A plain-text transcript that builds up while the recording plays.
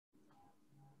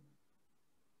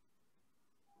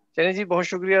चलिए जी, बहुत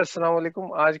शुक्रिया। अस्सलाम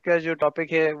वालेकुम। आज का जो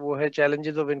टॉपिक है वो है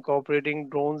challenges of incorporating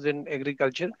drones in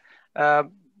agriculture.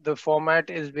 The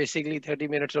format is basically 30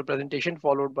 minutes of presentation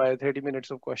followed by 30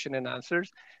 minutes of question and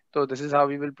answers. तो this is how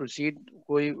we will proceed.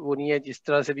 कोई वो नहीं है, जिस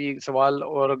तरह से भी सवाल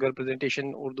और अगर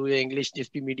प्रेजेंटेशन उर्दू या इंग्लिश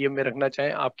जिस भी मीडियम में रखना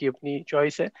चाहें, आपकी अपनी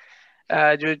चॉइस है।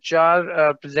 जो चार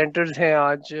प्रेजेंटर्स हैं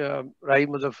आज, राही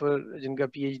मुजफ्फर जिनका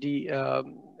पीएचडी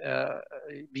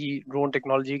भी ड्रोन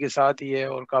टेक्नोलॉजी के साथ ही है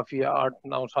और काफ़ी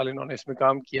 8-9 साल इन्होंने इसमें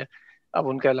काम किया। अब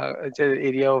उनका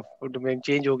एरिया ऑफ डोमेन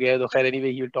चेंज हो गया है, तो खैर anyway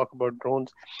he will talk about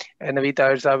drones. Naveed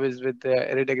Tahir साहब is with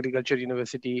arid agriculture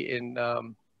university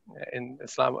in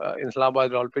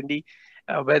Islamabad, Rawalpindi.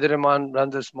 Whether Rahman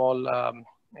runs a small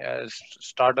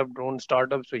drone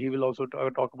startup, so he will also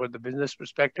talk about the business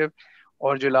perspective.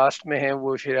 और जो last में है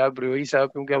वो शहरयार ब्रोही साहब,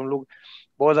 क्योंकि हम लोग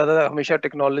बहुत ज़्यादा हमेशा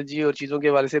टेक्नोलॉजी और चीज़ों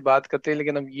के बारे से बात करते हैं,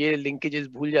 लेकिन हम ये लिंकेजेस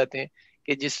भूल जाते हैं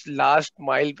कि जिस लास्ट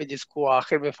माइल पे जिसको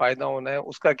आखिर में फ़ायदा होना है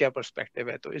उसका क्या पर्सपेक्टिव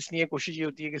है। तो इसलिए कोशिश ये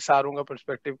होती है कि सारों का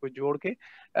पर्सपेक्टिव को जोड़ के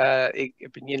एक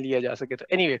ओपिनियन लिया जा सके। तो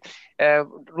anyway,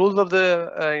 rules of the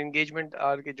engagement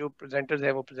are के जो प्रेजेंटर्स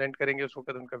हैं वो प्रेजेंट करेंगे, उस वक्त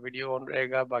उनका वीडियो ऑन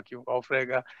रहेगा, बाकियों का ऑफ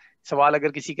रहेगा। सवाल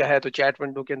अगर किसी का है तो चैट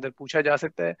विंडो के अंदर पूछा जा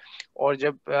सकता है, और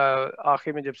जब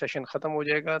आखिर में जब सेशन ख़त्म हो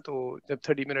जाएगा, तो जब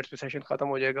 30 मिनट्स में सेशन ख़त्म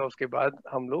हो जाएगा, उसके बाद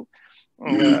हम लोग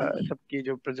सबकी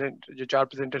जो चार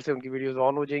प्रेजेंटर्स हैं उनकी वीडियोस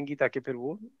ऑन हो जाएंगी, ताकि फिर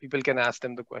वो people can ask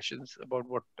them the questions about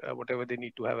whatever they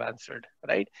need to have answered,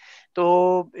 right. तो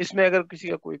इसमें अगर किसी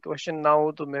का कोई क्वेश्चन ना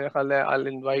हो तो मेरा ख्याल है I will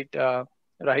invite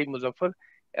राहिब Muzaffar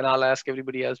and I will ask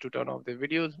everybody else to turn of their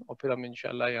videos, और फिर हम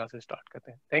इंशाल्लाह यहाँ से स्टार्ट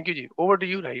करते हैं। Thank you ji, over to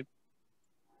you राहिब।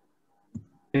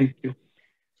 Thank you.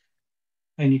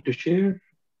 I need to share.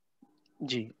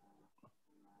 Ji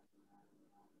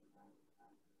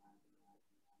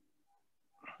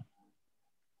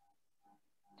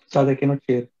Sad, I cannot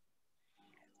share.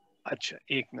 अच्छा,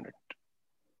 एक minute.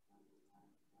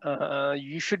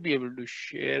 You should be able to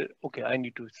share. Okay, I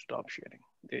need to stop sharing.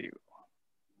 There you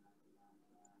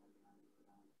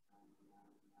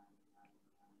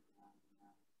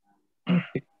go.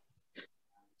 Okay.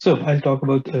 So I'll talk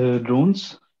about drones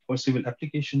for civil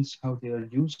applications, how they are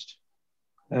used.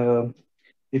 Um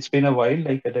it's been a while,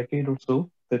 like a decade or so,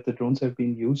 that the drones have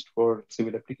been used for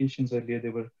civil applications. Earlier,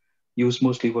 they were used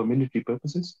mostly for military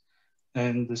purposes.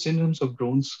 And the synonyms of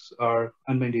drones are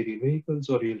unmanned aerial vehicles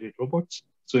or aerial robots.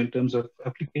 So in terms of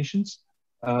applications,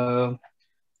 uh,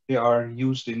 they are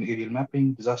used in aerial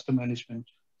mapping, disaster management,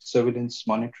 surveillance,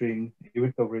 monitoring,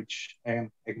 event coverage,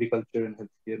 and agriculture and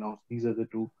healthcare. Now, these are the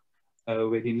two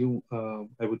very new,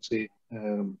 I would say,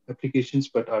 applications,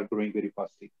 but are growing very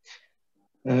fastly.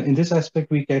 In this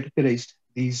aspect, we categorized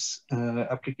these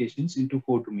applications into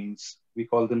four domains. We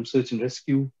call them search and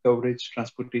rescue, coverage,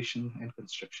 transportation, and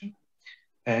construction.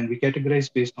 And we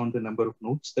categorize based on the number of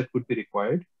nodes that would be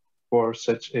required for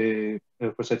such an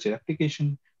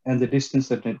application and the distance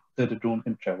that the drone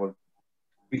can travel.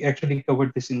 We actually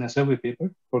covered this in a survey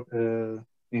paper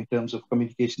in terms of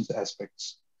communications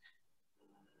aspects.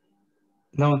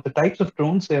 Now, the types of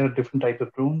drones, there are different types of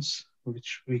drones,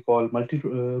 which we call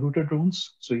multi-router drones.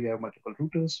 So you have multiple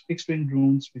routers, fixed-wing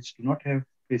drones, which do not have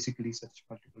basically such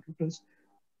multiple routers,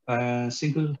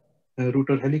 single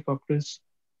router helicopters,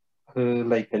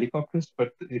 like helicopters,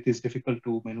 but it is difficult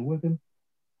to maneuver them,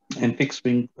 and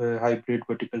fixed-wing hybrid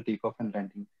vertical takeoff and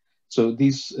landing. So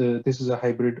this is a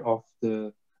hybrid of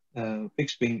the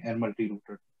fixed-wing and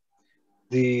multi-router.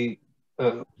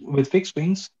 With fixed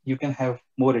wings, you can have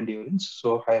more endurance,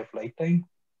 so higher flight time,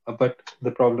 but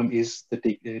the problem is the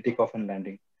takeoff and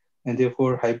landing, and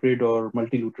therefore hybrid or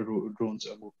multi-router drones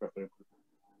are more preferable.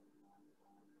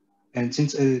 And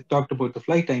since I talked about the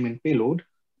flight time and payload,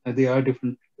 there are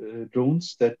different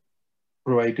drones that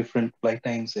provide different flight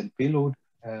times and payload.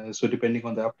 So depending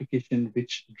on the application,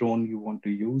 which drone you want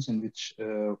to use and which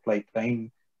flight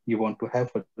time you want to have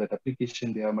for that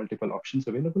application, there are multiple options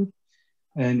available.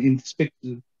 And in this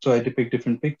picture, so I depict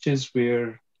different pictures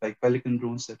where like Pelican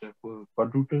drones that are for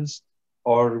quadrouters,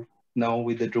 or now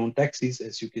with the drone taxis,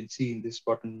 as you can see in this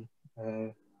bottom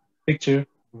picture,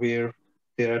 where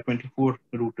there are 24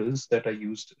 routers that are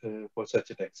used for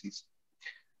such a taxis.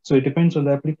 So it depends on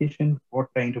the application, what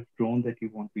kind of drone that you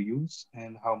want to use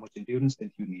and how much endurance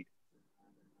that you need.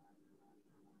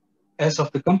 As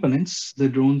of the components, a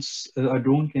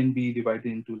drone can be divided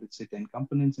into, let's say, 10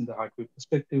 components in the hardware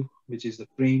perspective, which is the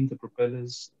frame, the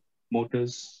propellers,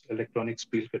 motors, electronics,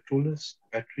 wheel controllers,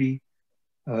 battery,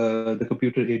 the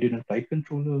computer aided and flight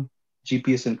controller,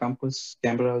 GPS and compass,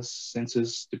 cameras,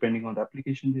 sensors, depending on the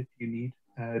application that you need,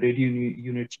 radio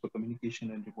units for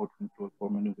communication, and remote control for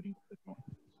maneuvering the drone.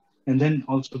 And then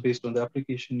also based on the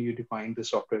application, you define the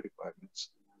software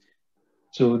requirements.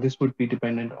 So this would be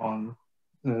dependent on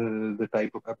the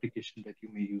type of application that you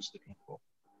may use the drone for.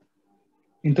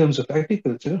 In terms of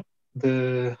agriculture,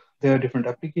 there are different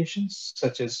applications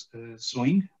such as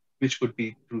sowing, which could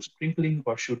be through sprinkling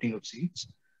or shooting of seeds,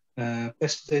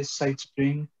 pesticide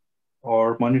spraying,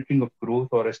 or monitoring of growth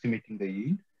or estimating the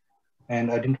yield,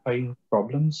 and identifying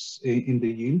problems in the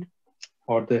yield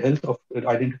or the health of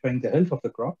identifying the health of the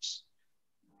crops,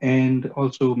 and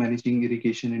also managing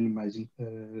irrigation and minimizing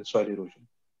soil erosion.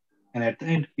 And at the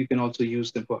end, you can also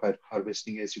use them for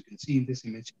harvesting, as you can see in this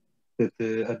image, that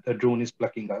a drone is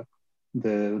plucking out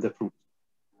the fruit.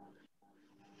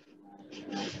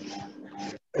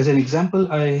 As an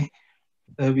example, I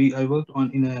worked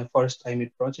on in a forest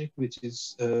IMID project, which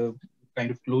is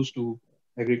kind of close to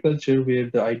agriculture, where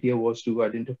the idea was to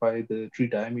identify the tree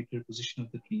diameter, position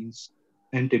of the trees,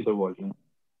 and timber volume.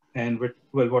 And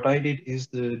what I did is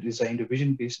designed a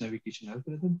vision-based navigation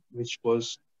algorithm, which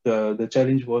was the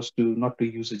challenge was to not to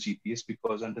use a GPS,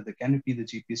 because under the canopy, the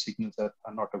GPS signals are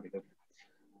not available.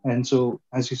 And so,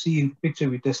 as you see in the picture,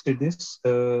 we tested this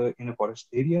in a forest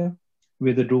area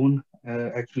where the drone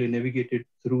actually navigated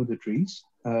through the trees.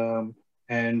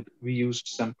 And we used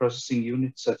some processing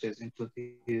units such as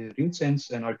real sense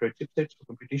and Android chipsets for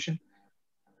computation.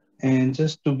 And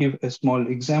just to give a small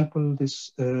example,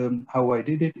 this how I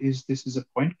did it is this is a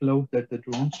point cloud that the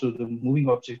drone, so the moving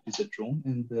object is a drone,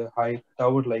 and the high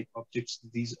tower-like objects,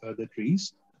 these are the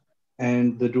trees.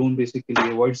 And the drone basically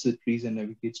avoids the trees and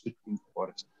navigates between the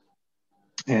forest.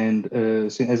 And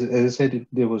so as I said,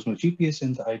 there was no GPS,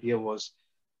 and the idea was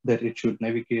that it should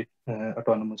navigate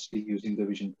autonomously using the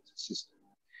vision system.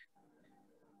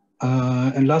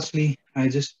 And lastly, I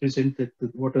just presented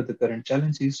what are the current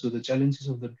challenges. So the challenges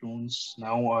of the drones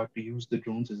now are to use the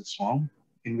drones as a swarm,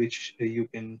 in which you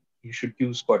should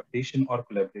use coordination or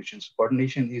collaboration. So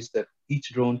coordination is that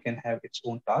each drone can have its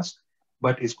own task,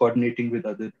 but is coordinating with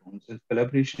other drones. And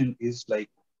collaboration is like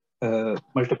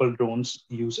multiple drones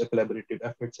use a collaborative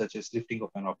effort, such as lifting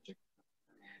of an object.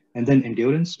 And then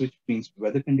endurance, which means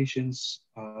weather conditions,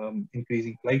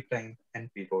 increasing flight time, and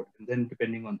payload. And then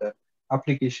depending on the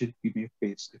application, we may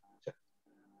face different challenges.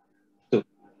 So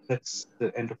that's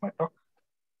the end of my talk.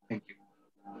 Thank you.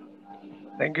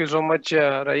 Thank you so much,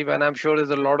 Raheeb. And I'm sure there's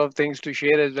a lot of things to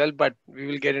share as well, but we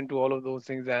will get into all of those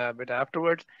things a bit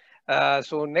afterwards.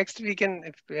 So next we can,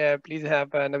 if, please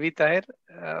have Naveed Tahir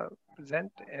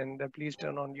present, and please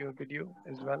turn on your video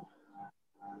as well.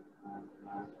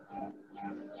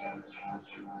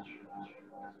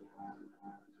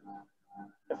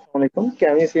 Assalamualaikum.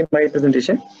 Can you see my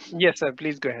presentation? Yes, sir.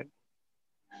 Please go ahead.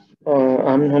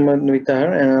 I'm Naveed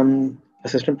and I'm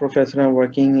assistant professor. I'm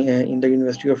working in the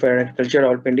University of Agriculture,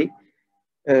 Alpindi.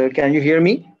 Can you hear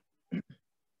me?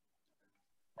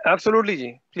 Absolutely,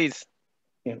 Ji. Please.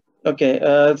 Yeah. Okay.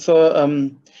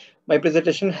 My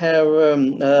presentation have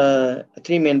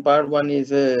three main part. One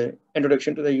is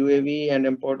introduction to the UAV and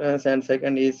importance, and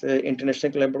second is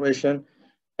international collaboration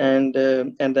and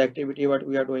the activity what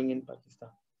we are doing in Pakistan.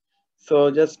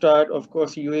 So just start, of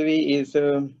course, UAV is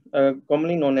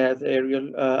commonly known as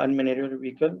aerial unmanned aerial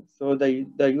vehicle. So the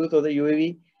use of the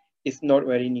UAV is not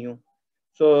very new.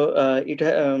 So it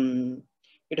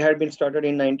had been started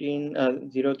in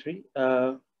 1903.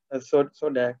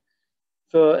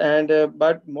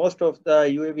 But most of the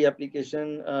UAV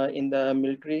application in the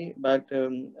military, but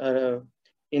in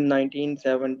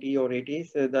 1970 or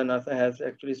 80s, the NASA has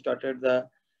actually started the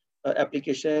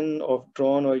application of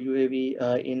drone or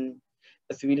UAV in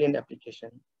a civilian application.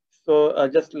 So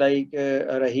just like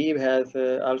Raheeb has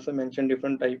also mentioned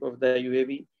different type of the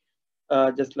UAV,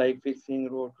 just like fixing,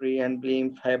 rotary, and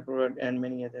beam, hybrid, and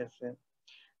many others.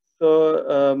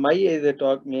 So my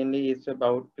talk mainly is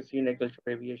about precision agriculture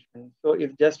aviation. So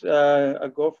if just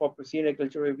go for precision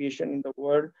agriculture aviation in the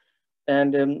world,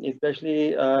 and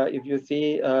especially if you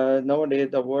see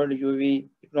nowadays the world UAV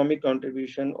economic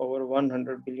contribution over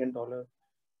 $100 billion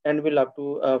and will up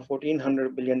to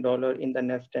 $1,400 billion in the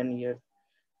next 10 years.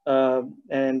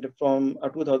 And from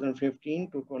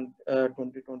 2015 to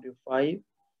 2025,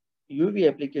 UV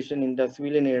application in the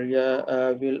civilian area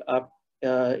will up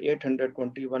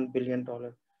 $821 billion.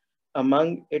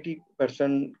 Among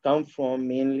 80% come from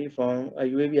mainly from a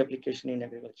UAV application in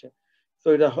agriculture.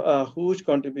 So it's a huge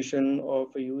contribution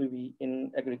of UAV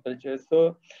in agriculture.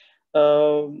 So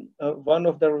one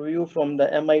of the review from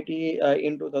the MIT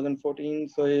in 2014,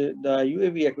 so the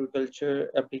UAV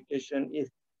agriculture application is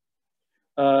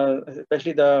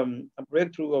especially the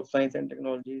breakthrough of science and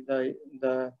technology,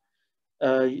 the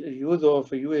use of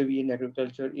UAV in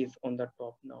agriculture is on the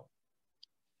top now.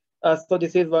 So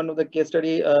this is one of the case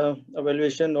study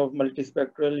evaluation of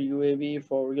multispectral UAV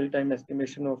for real-time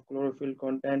estimation of chlorophyll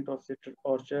content of citrus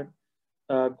orchard,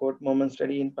 court moment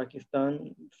study in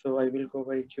Pakistan. So I will go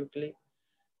very quickly.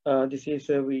 This is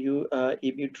we use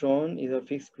EB drone is a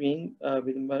fixed screen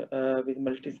with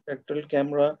multispectral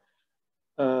camera.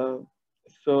 Uh,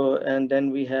 so and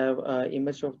then we have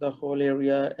image of the whole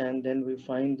area, and then we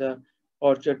find the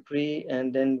orchard tree,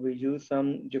 and then we use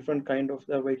some different kind of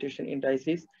the vegetation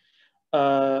indices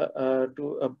to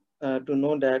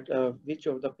know that which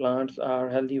of the plants are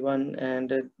healthy one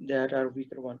and that are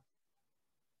weaker one.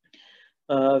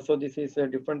 So this is a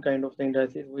different kind of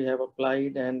indices we have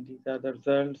applied, and these are the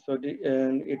results. So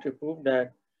it proved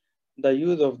that the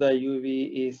use of the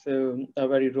UV is a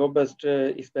very robust,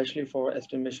 especially for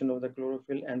estimation of the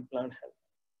chlorophyll and plant health.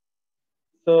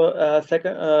 So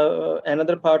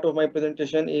another part of my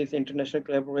presentation is international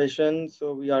collaboration.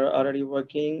 So we are already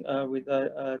working with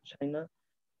China,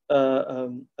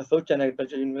 South China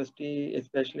Agriculture University,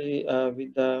 especially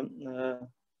with the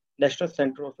National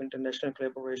Center of International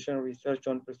Collaboration Research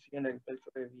on Precision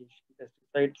Agriculture, Aviation,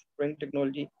 Pesticide, Spraying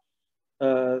Technology,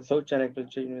 South China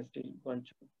Agriculture University,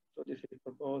 Guangzhou. So this is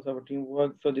proposed our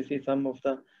teamwork. So this is some of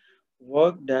the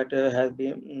work that has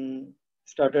been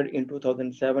started in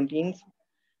 2017.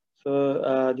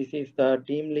 So this is the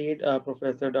team lead,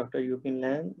 Professor Dr. Yupin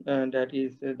Lan, and that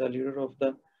is the leader of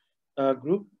the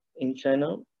group in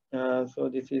China. So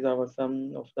this is our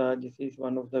this is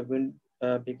one of the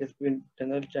biggest wind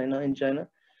tunnel in China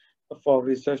for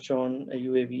research on a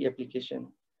UAV application.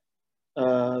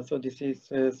 So this is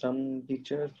some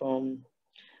pictures from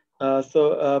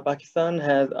Pakistan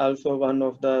has also one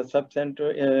of the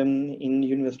sub-center in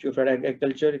University of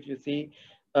Agriculture. If you see,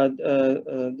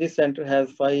 this center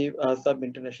has 5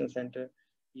 sub-international center: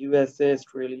 USA,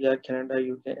 Australia, Canada,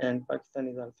 UK, and Pakistan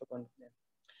is also one of them.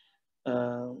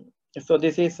 So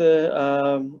this is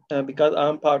because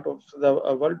I'm part of the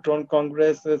World Drone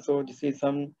Congress. So this is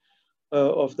some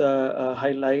of the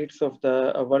highlights of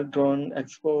the World Drone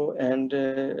Expo and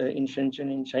in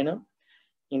Shenzhen in China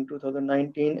in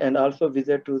 2019, and also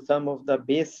visit to some of the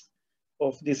base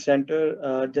of this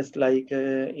center, just like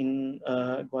in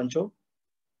Guangzhou.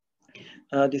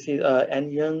 This is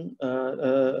Anyang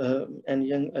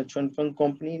Chunfeng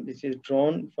company. This is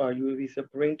drone for UAV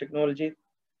separating technology.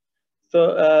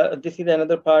 So this is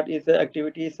another part is the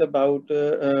activities about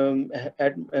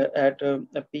at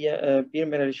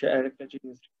PMAS-Arid Agriculture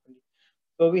University.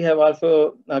 So we have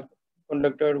also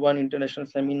conducted one international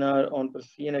seminar on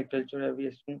precision agriculture,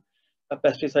 aviation,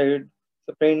 pesticide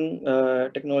spraying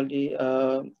technology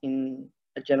in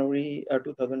January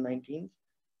 2019.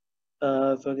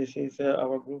 So this is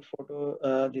our group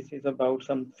photo. This is about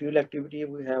some field activity.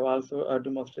 We have also a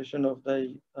demonstration of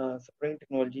the spraying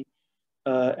technology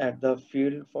at the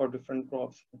field for different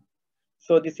crops.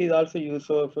 So this is also use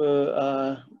of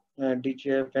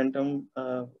DJI Phantom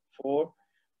 4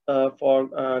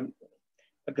 for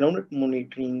ground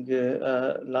monitoring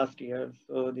last year.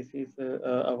 So this is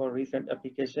our recent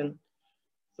application.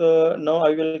 So now I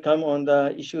will come on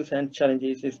the issues and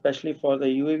challenges, especially for the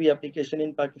UAV application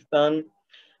in Pakistan.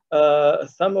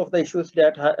 Some of the issues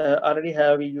that already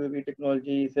have UAV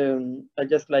technologies, are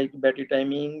just like battery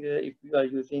timing. If you are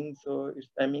using, so its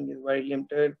timing is very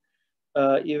limited.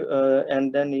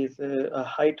 And then is a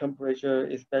high temperature,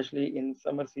 especially in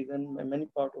summer season. Many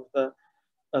part of the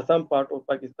some part of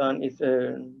Pakistan is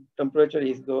temperature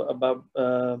is go above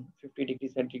 50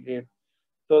 degrees centigrade.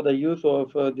 So the use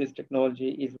of this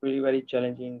technology is really very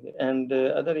challenging. And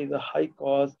other is a high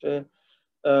cost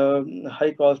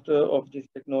of these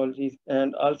technologies,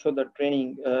 and also the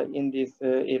training in this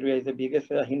area is the biggest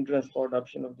hindrance for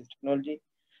adoption of this technology.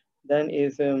 Then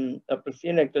is a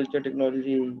precision agriculture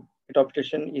technology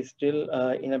adoption is still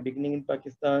in a beginning in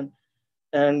Pakistan.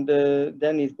 And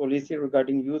then is policy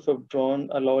regarding use of drone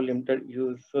allow limited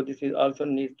use. So this is also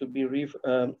needs to be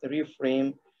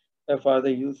reframed for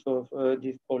the use of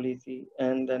this policy.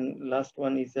 And then last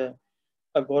one is a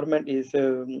government is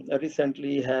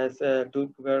recently has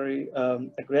took very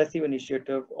aggressive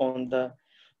initiative on the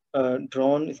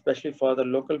drone, especially for the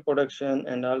local production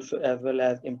and also as well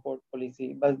as import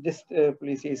policy. But this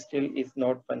policy still is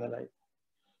not finalized.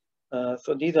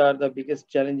 So these are the biggest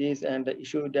challenges and the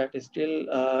issue that is still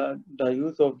the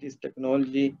use of this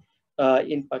technology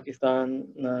in Pakistan.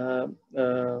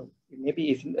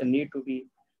 Maybe if need to be,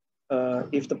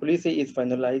 if the policy is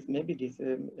finalized, maybe this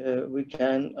we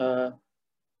can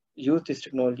use this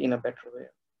technology in a better way.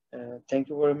 Thank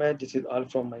you very much. This is all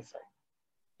from my side.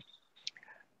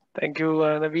 Thank you,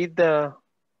 Naveed,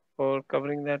 for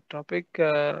covering that topic.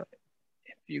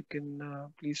 If you can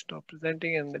please stop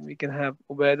presenting, and then we can have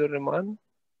Obaid or Rehman.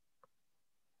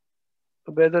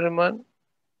 Obaid or Rehman?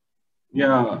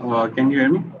 Yeah, can you hear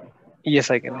me? Yes,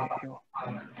 I can hear you.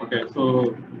 Okay,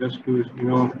 so just to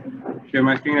share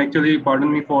my screen. Actually,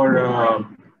 pardon me for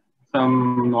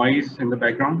some noise in the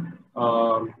background.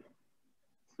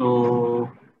 So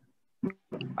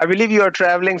I believe you are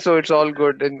traveling, so it's all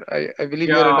good. And I believe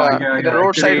you're yeah, yeah, in a yeah.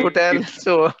 roadside Actually, hotel,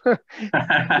 so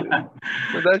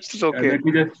so that's just okay.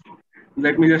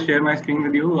 let me just share my screen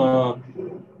with you.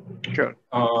 Sure.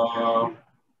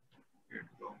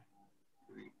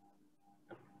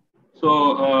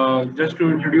 Just to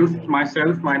introduce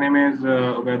myself, my name is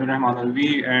Obaid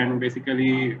Alvi, and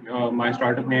basically my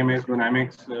startup name is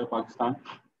Dronamics Pakistan.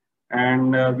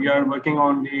 And we are working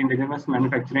on the indigenous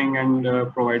manufacturing and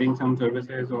providing some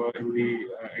services or in the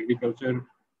agriculture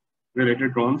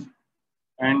related drones.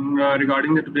 And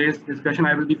regarding today's discussion,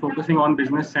 I will be focusing on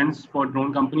business sense for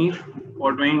drone companies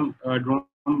for doing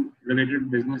drone related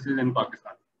businesses in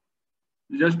Pakistan.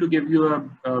 Just to give you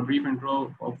a brief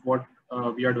intro of what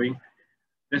we are doing.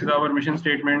 This is our mission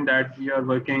statement that we are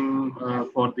working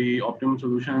for the optimum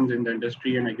solutions in the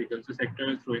industry and agriculture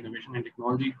sectors through innovation and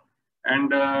technology.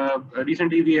 And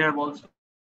recently, we have also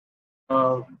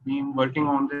been working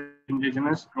on this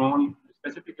indigenous drone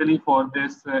specifically for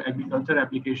this agriculture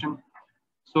application.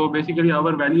 So basically,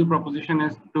 our value proposition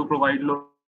is to provide low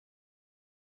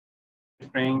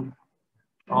spraying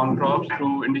on crops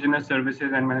through indigenous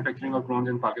services and manufacturing of drones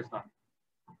in Pakistan.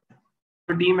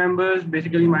 Our team members,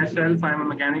 basically myself, I'm a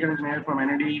mechanical engineer from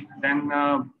NAD. Then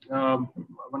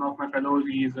one of my fellows,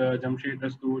 he's Jamshed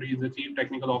Dastoor, he's the chief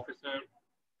technical officer.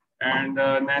 And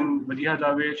then Wajiha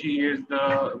Javed, she is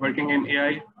working in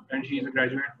AI, and she's a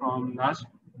graduate from NAS.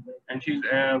 And she's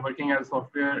working as a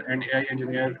software and AI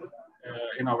engineer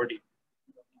in our team.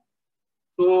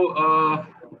 So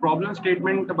problem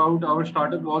statement about our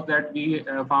startup was that we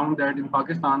found that in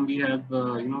Pakistan, we have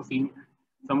seen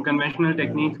some conventional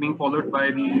techniques being followed by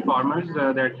the farmers,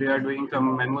 that they are doing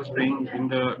some manual spraying in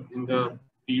the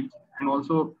fields, and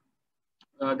also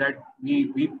that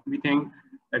we think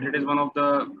that it is one of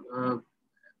the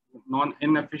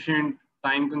non-inefficient,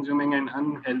 time-consuming, and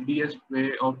unhealthiest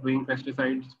way of doing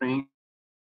pesticide spraying.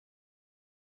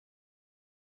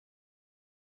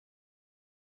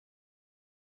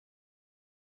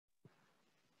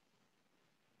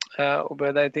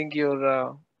 Obaid, I think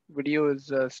your video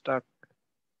is stuck.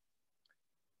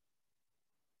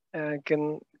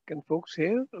 Can folks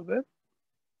hear Obaid?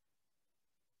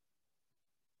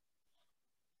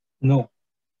 No.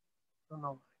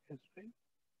 No, yes, right.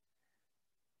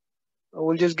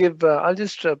 We'll just give. I'll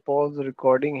just pause the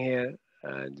recording here.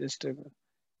 Just.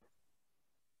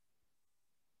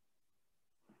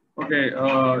 Okay.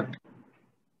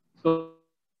 So.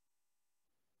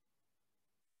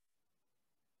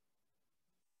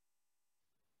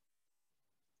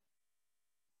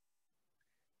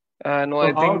 No, so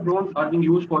I how think drones are being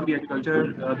used for the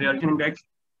agriculture? They are index.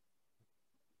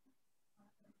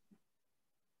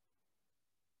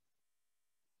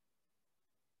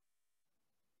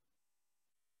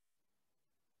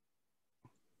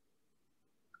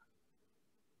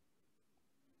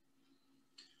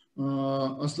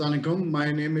 Assalamu alaikum.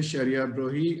 My name is Shahreyar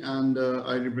Brohi, and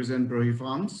I represent Brohi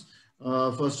Farms.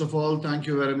 First of all, thank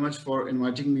you very much for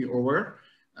inviting me over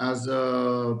as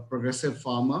a progressive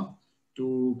farmer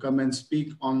to come and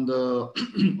speak on the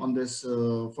on this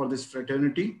for this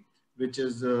fraternity, which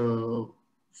is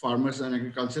farmers and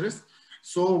agriculturists.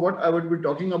 So what I would be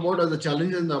talking about are the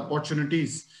challenges and the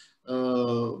opportunities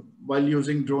while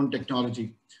using drone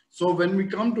technology. So when we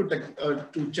come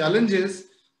to challenges,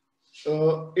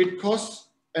 it costs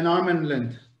an arm and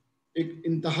length. एक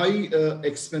इंतहाई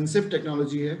expensive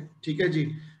technology है, ठीक है जी.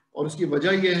 और उसकी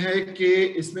वजह यह है कि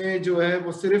इसमें जो है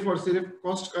वो सिर्फ और सिर्फ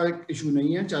कॉस्ट का एक इशू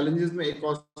नहीं है. चैलेंजेस में एक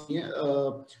कॉस्ट नहीं है,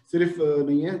 सिर्फ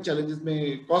नहीं है चैलेंजेस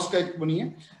में कॉस्ट का एक वो नहीं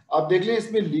है. आप देख लें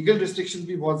इसमें लीगल रिस्ट्रिक्शन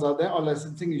भी बहुत ज्यादा है और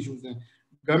लाइसेंसिंग इश्यूज हैं.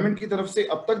 गवर्नमेंट की तरफ से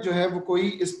अब तक जो है वो कोई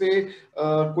इस पे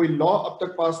कोई लॉ अब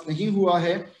तक पास नहीं हुआ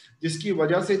है, जिसकी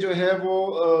वजह से जो है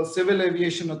वो सिविल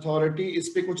एविएशन अथॉरिटी इस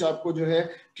पे कुछ आपको जो है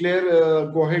क्लियर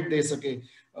गो अहेड दे सके.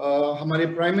 हमारे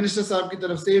प्राइम मिनिस्टर साहब की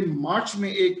तरफ से मार्च में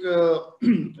एक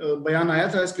बयान आया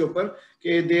था इसके ऊपर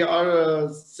कि they are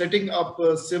setting up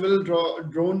civil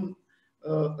drone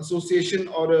association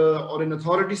और an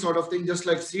authority sort of thing just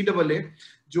like CAA,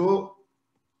 जो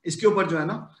इसके ऊपर जो है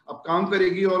ना अब काम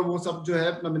करेगी और वो सब जो है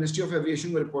अपना मिनिस्ट्री ऑफ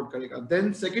एविएशन को रिपोर्ट करेगा.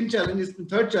 Then second challenge,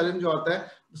 third challenge जो आता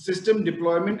है सिस्टम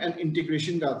डिप्लॉयमेंट एंड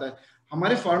इंटीग्रेशन का आता है.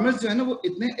 हमारे फार्मर्स जो है ना वो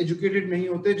इतने एजुकेटेड नहीं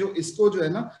होते जो इसको जो है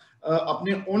ना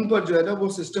अपने ओन पर जो है ना वो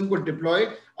सिस्टम को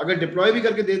अगर डिप्लॉय भी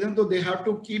करके दे दें तो they have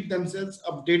to keep themselves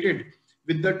updated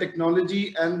with the technology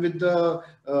and with the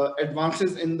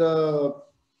advances in the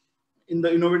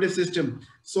innovative system.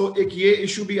 So एक ये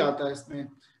issue भी आता है इसमें.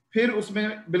 फिर उसमें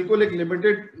बिल्कुल एक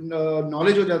लिमिटेड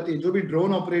नॉलेज हो जाती है जो भी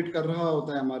ड्रोन ऑपरेट कर रहा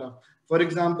होता है हमारा. फॉर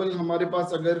एग्जाम्पल हमारे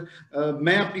पास अगर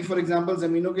मैं अपनी फॉर एग्जाम्पल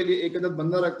जमीनों के लिए एक अदद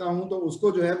बंदा रखता हूं तो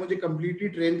उसको जो है मुझे कंप्लीटली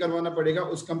ट्रेन करवाना पड़ेगा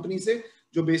उस कंपनी से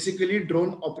जो बेसिकली ड्रोन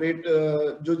ऑपरेट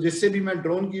जो जिससे भी मैं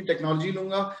ड्रोन की टेक्नोलॉजी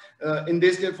लूंगा. In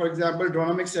this case for example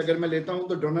ड्रोनामिक्स से अगर मैं लेता हूं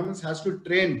तो ड्रोनामिक्स has to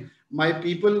train my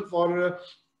people for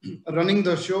running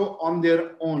the show on their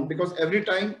own because every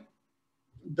time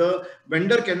the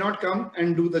vendor cannot come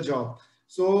and do the job.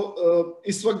 So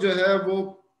इस वक्त जो है वो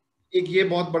एक ये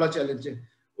बहुत बड़ा चैलेंज है.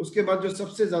 उसके बाद जो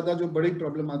सबसे ज्यादा जो बड़ी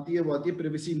प्रॉब्लम आती है वो आती है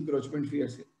प्रिवेसी इंक्रोचमेंट फियर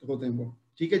से होते हैं वो.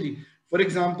 ठीक है जी. फॉर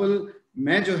एग्जांपल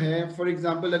मैं जो है फॉर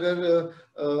एग्जांपल अगर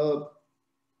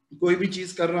कोई भी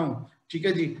चीज कर रहा हूँ ठीक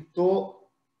है जी तो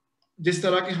जिस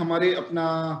तरह के हमारे अपना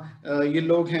ये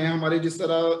लोग हैं हमारे जिस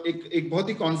तरह एक बहुत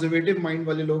ही कॉन्जर्वेटिव माइंड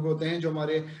वाले लोग होते हैं जो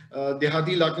हमारे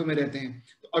देहाती इलाकों में रहते हैं.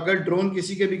 अगर ड्रोन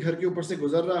किसी के भी घर के ऊपर से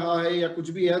गुजर रहा है या कुछ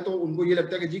भी है तो उनको ये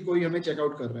लगता है कि जी कोई हमें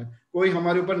चेकआउट कर रहा है कोई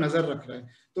हमारे ऊपर नजर रख रहा है.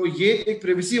 तो ये एक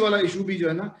प्रिवेसी वाला इशू भी जो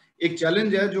है ना एक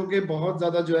चैलेंज है जो कि बहुत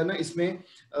ज्यादा जो है ना इसमें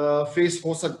फेस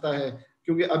हो सकता है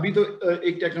क्योंकि अभी तो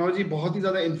एक टेक्नोलॉजी बहुत ही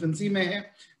ज्यादा इन्फेंसी में है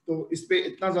तो इस पे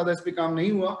इतना ज्यादा इस पे काम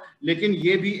नहीं हुआ लेकिन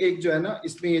ये भी एक जो है ना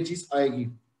इसमें ये चीज आएगी.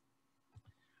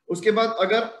 उसके बाद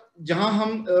अगर जहां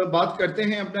हम बात करते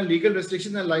हैं अपना लीगल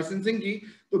रेस्ट्रिक्शन एंड लाइसेंसिंग की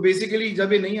तो बेसिकली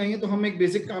जब ये नहीं आई है तो हम एक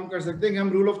बेसिक काम कर सकते हैं कि हम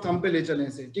रूल ऑफ थंब पे ले चलें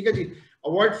इसे. ठीक है जी.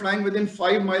 Avoid flying with in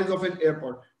 5 miles of an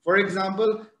airport. For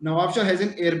example Nawabshah has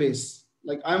an airbase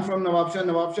like I am from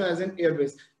Nawabshah has an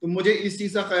airbase. तो मुझे इस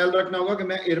चीज का ख्याल रखना होगा कि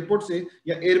मैं एयरपोर्ट से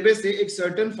या एयरबेस से एक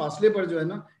सर्टेन फासले पर जो है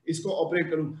ना इसको ऑपरेट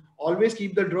करूं. Always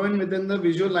keep the drone with in the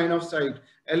visual line of site.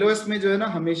 LOS में जो है ना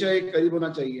हमेशा एक करीब होना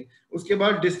चाहिए. उसके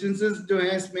बाद डिस्टेंसेस जो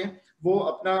है इसमें वो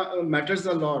अपना मैटर्स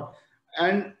अ लॉट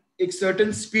एंड एक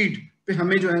सर्टेन स्पीड पे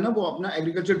हमें जो है ना वो अपना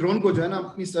एग्रीकल्चर ड्रोन को जो है ना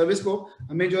अपनी सर्विस को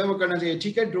हमें जो है वो करना चाहिए.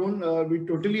 ठीक है. ड्रोन वी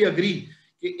टोटली अग्री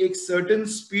कि एक सर्टेन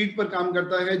स्पीड पर काम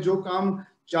करता है. जो काम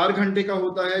 4 घंटे का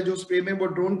होता है जो स्प्रे में वो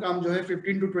ड्रोन काम जो है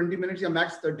 15 to 20 मिनट्स या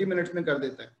मैक्स 30 मिनट्स में कर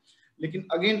देता है. लेकिन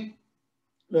अगेन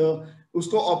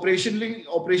उसको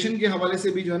ऑपरेशन के हवाले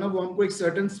से भी जो है ना वो हमको एक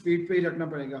सर्टेन स्पीड पे ही रखना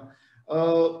पड़ेगा.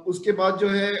 उसके बाद जो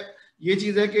है ये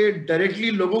चीज है कि डायरेक्टली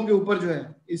लोगों के ऊपर जो है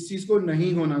इस चीज को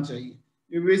नहीं होना चाहिए.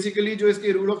 बेसिकली जो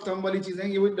इसके रूल ऑफ थंब वाली चीजें हैं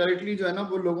ये वो डायरेक्टली जो है ना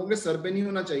वो लोगों के सर पे नहीं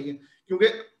होना चाहिए क्योंकि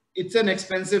इट्स एन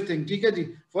एक्सपेंसिव थिंग. ठीक है जी.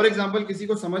 फॉर एग्जांपल किसी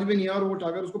को समझ भी नहीं आया और वो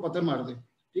उठाकर उसको पत्थर मार दे.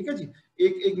 ठीक है जी.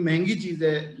 एक महंगी चीज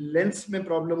है. लेंस में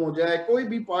प्रॉब्लम हो जाए कोई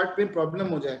भी पार्ट में प्रॉब्लम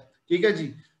हो जाए. ठीक है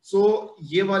जी. सो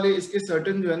ये वाले इसके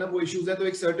सर्टेन जो है ना वो इश्यूज है तो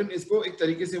एक सर्टेन इसको एक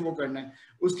तरीके से वो करना है.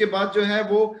 उसके बाद जो है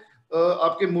वो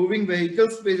आपके मूविंग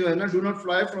व्हीकल्स पे जो है ना do not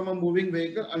fly from a moving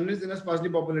vehicle unless in a sparsely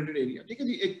populated area. ठीक है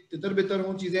जी. एक तितर बितर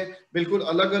हो चीजें बिल्कुल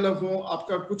अलग अलग हो.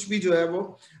 आपका कुछ भी जो है वो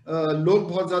लोग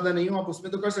बहुत ज्यादा नहीं हो आप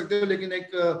उसमें तो कर सकते हो लेकिन एक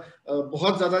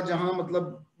बहुत ज्यादा जहां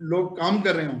मतलब लोग काम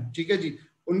कर रहे हो ठीक है जी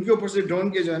उनके ऊपर से ड्रोन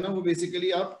के जो है ना वो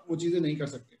बेसिकली आप वो चीजें नहीं कर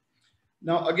सकते.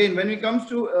 Now again when it comes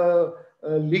to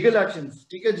legal actions.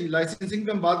 ठीक है जी. लाइसेंसिंग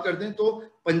पे हम बात करते हैं तो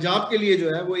पंजाब के लिए जो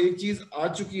है वो एक चीज आ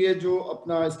चुकी है जो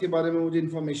अपना इसके बारे में मुझे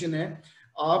इंफॉर्मेशन है.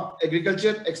 आप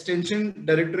एग्रीकल्चर एक्सटेंशन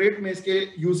डायरेक्टरेट में इसके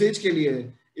यूसेज के लिए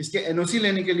इसके एनओसी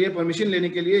लेने के लिए परमिशन लेने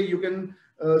के लिए you can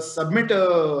submit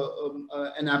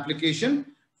an application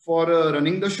for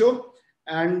running the show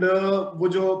and वो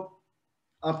जो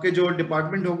आपके जो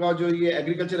डिपार्टमेंट होगा जो ये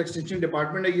एग्रीकल्चर एक्सटेंशन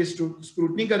डिपार्टमेंट है ये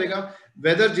स्क्रूटनी करेगा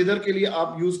वेदर जिधर के लिए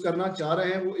आप यूज करना चाह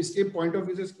रहे हैं वो इसके पॉइंट ऑफ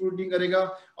व्यू से स्क्रूटनी करेगा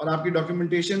और आपकी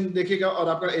डॉक्यूमेंटेशन देखेगा और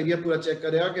आपका एरिया पूरा चेक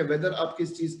करेगा कि वेदर आप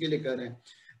किस चीज के लिए कर रहे हैं.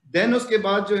 देन उसके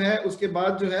बाद जो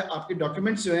है आपके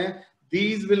डॉक्यूमेंट्स जो हैं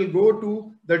these will go to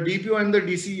the DPO and the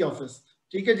DC office.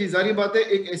 ठीक है जी. जारी बात है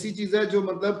एक ऐसी चीज है जो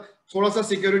मतलब थोड़ा सा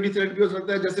सिक्योरिटी थ्रेट भी हो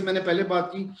सकता है जैसे मैंने पहले बात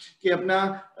की कि अपना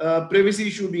प्राइवेसी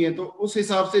इशू भी है तो उस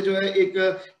हिसाब से जो है एक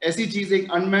ऐसी चीज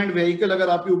एक अनमैन्ड व्हीकल अगर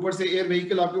आपके ऊपर से एयर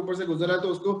व्हीकल आपके ऊपर से गुजरा है तो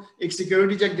उसको एक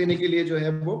सिक्योरिटी चेक देने के लिए जो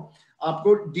है वो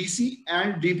आपको डीसी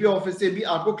एंड डीपीओ ऑफिस से भी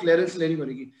आपको क्लियरेंस लेनी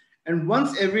पड़ेगी. And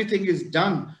once everything is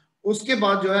done उसके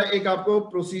बाद जो है एक आपको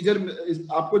प्रोसीजर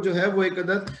आपको जो है वो एक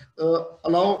अदद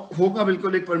अलाउ होगा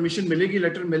बिल्कुल एक परमिशन मिलेगी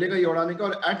लेटर मिलेगा ये उड़ाने का.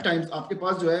 और एट टाइम्स आपके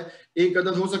पास जो है एक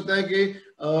अदद हो सकता है कि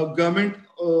गवर्नमेंट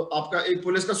आपका एक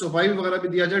पुलिस का सुपारी वगैरह भी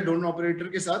दिया जाए ड्रोन ऑपरेटर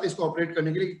के साथ इसको ऑपरेट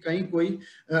करने के लिए कहीं कोई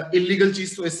इलीगल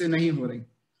चीज तो इससे नहीं हो रही.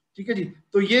 ठीक है जी.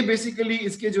 तो ये बेसिकली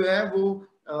इसके जो है वो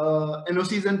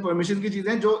एनओसीज एंड परमिशन की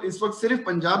चीजें जो इस वक्त सिर्फ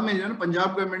पंजाब में जो है ना,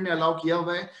 पंजाब गवर्नमेंट ने अलाउ किया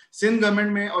हुआ है, सिंध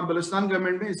गवर्नमेंट में और बलूचिस्तान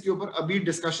गवर्नमेंट में इसके ऊपर अभी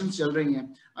डिस्कशंस चल रही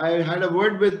हैं. I had a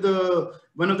word with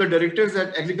one of the directors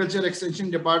eight agriculture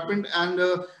extension department and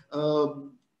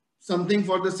something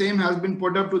for the same has been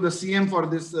put up to the CM for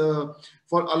this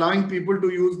for allowing people to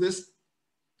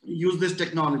use this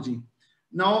technology.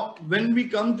 Now when we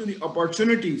come to the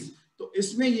opportunities, तो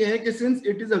इसमें यह है कि since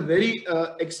it is a very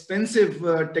expensive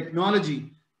technology,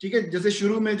 ठीक है, जैसे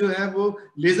शुरू में जो है वो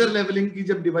लेजर लेवलिंग की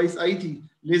जब डिवाइस आई थी,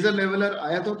 लेजर लेवलर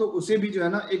आया था, तो उसे भी जो है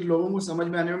ना एक लोगों को समझ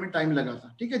में आने में टाइम लगा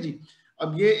था. ठीक है जी.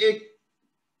 अब ये एक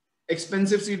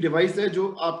एक्सपेंसिव सी डिवाइस है जो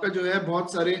आपका जो है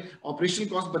बहुत सारे ऑपरेशन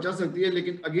कॉस्ट बचा सकती है,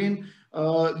 लेकिन अगेन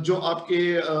जो आपके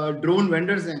ड्रोन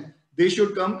वेंडर्स हैं, they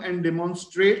should come and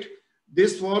demonstrate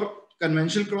this for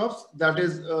conventional crops, that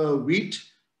is wheat,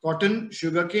 cotton,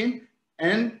 sugar cane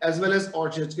and as well as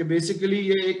orchards. के बेसिकली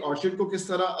ये एक ऑर्चर्ड को किस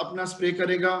तरह अपना स्प्रे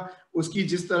करेगा, उसकी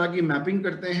जिस तरह की मैपिंग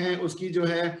करते हैं, उसकी जो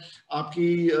है आपकी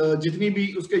जितनी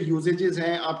भी उसके यूजेजेस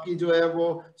हैं, आपकी जो है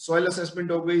वो सॉइल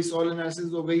असेसमेंट हो गई, सॉइल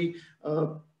एनालिसिस हो गई,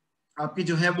 आपकी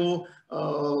जो है वो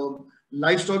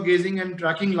life stock gazing and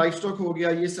trekking life stock हो गया,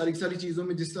 ये सारी चीजों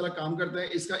में जिस तरह काम करता है,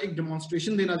 इसका एक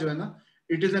डेमोन्स्ट्रेशन देना जो है ना,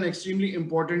 it is an extremely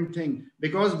important thing,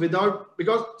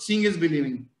 because seeing is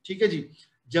believing. ठीक है जी.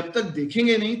 जब तक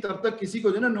देखेंगे नहीं तब तक किसी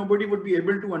को जो है ना, nobody would be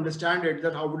able to understand it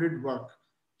that how would it work.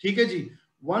 ठीक है जी.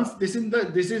 Once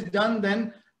this is done,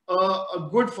 then a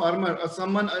good farmer,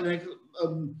 someone,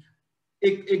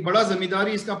 एक बड़ा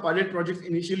जमींदारी इसका पायलट प्रोजेक्ट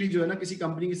इनिशियली जो है ना किसी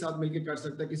कंपनी के साथ मिलकर कर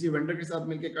सकता है, किसी वेंडर के साथ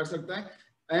मिलकर कर सकता है,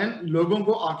 एंड लोगों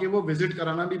को आके वो विजिट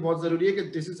कराना भी बहुत जरूरी है कि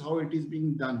this is how it is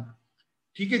being done.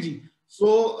 ठीक है जी. सो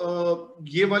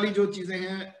ये वाली जो चीजें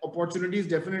हैं, अपॉर्चुनिटीज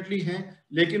डेफिनेटली हैं,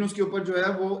 लेकिन उसके ऊपर जो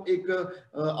है वो एक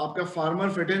आपका फार्मर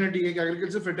फेटर्निटी, एक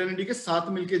एग्रीकल्चर फेटर्निटी के साथ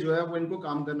मिलके जो है वो इनको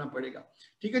काम करना पड़ेगा.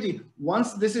 ठीक है जी.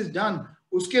 वंस दिस इज डन,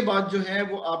 उसके बाद जो है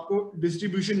वो आपको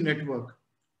डिस्ट्रीब्यूशन नेटवर्क.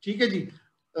 ठीक है जी.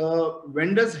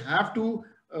 Vendors have to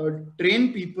train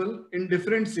people in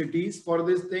different cities for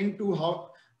this thing, to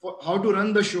how to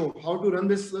run the show, how to run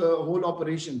this whole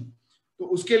operation. तो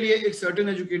उसके लिए एक सर्टेन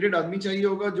एजुकेटेड आदमी चाहिए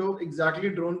होगा जो एग्जैक्टली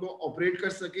ड्रोन को ऑपरेट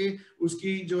कर सके,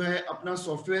 उसकी जो है अपना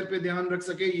सॉफ्टवेयर पे ध्यान रख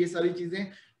सके, ये सारी चीजें.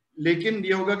 लेकिन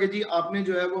ये होगा कि जी आपने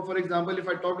जो है वो, for example if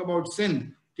I talk about Sindh,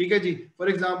 ठीक है जी, फॉर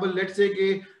एग्जांपल लेट्स से कि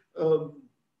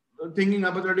थिंकिंग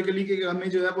हाइपोथेटिकली कि हमें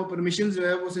जो है वो परमिशन जो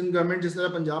है वो सिंध गवर्नमेंट, जिस तरह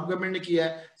पंजाब गवर्नमेंट ने किया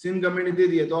है, सिंध गवर्नमेंट ने दे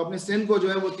दिया, तो आपने सिंध को जो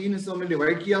है वो 3 हिस्सों में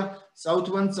डिवाइड किया, साउथ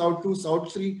 1, साउथ 2, साउथ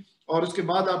 3, और उसके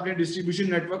बाद आपने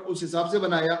डिस्ट्रीब्यूशन नेटवर्क उस हिसाब से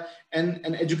बनाया,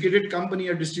 एन एजुकेटेड कंपनी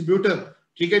या डिस्ट्रीब्यूटर,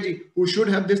 ठीक है जी, who should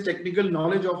have this technical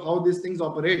knowledge of how this things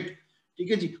operate.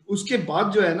 ठीक है जी. उसके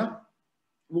बाद जो है ना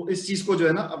वो इस चीज को जो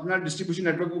है ना अपना डिस्ट्रीब्यूशन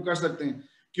नेटवर्क वो कर सकते हैं,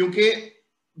 क्योंकि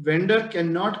vendor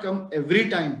can not come every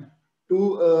time to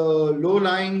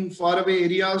low-lying, far-away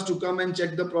areas to come and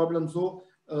check the problem. So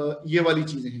ये वाली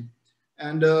चीजें हैं,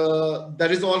 and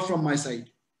that is all from my side.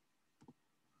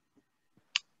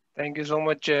 Thank you so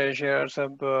much, Shahreyar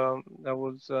sab. That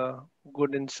was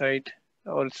good insight.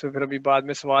 और उससे फिर अभी बाद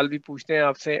में सवाल भी पूछते हैं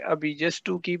आपसे. अभी just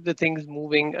to keep the things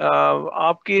moving,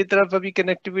 आपकी तरफ अभी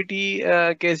कनेक्टिविटी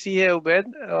कैसी है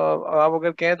उबैद? आप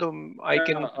अगर कहें तो I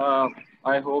can.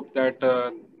 I hope that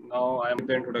now I am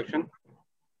the introduction.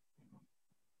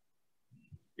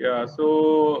 Yeah, so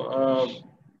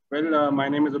my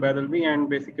name is Obaid, and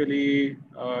basically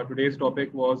today's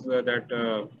topic was that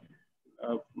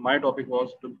my topic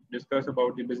was to discuss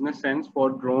about the business sense for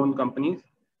drone companies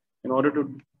in order to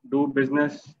do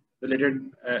business related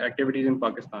activities in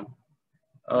Pakistan.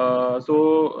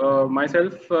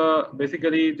 Myself,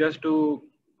 basically just to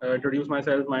introduce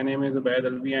myself, my name is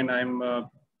Obaid, and I'm a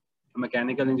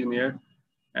mechanical engineer.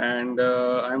 And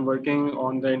I'm working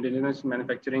on the indigenous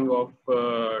manufacturing of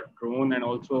drone and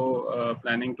also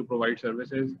planning to provide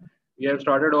services. We have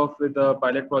started off with a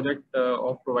pilot project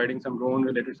of providing some drone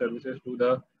related services to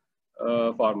the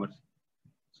farmers.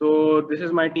 So this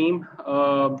is my team.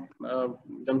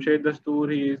 Jamshed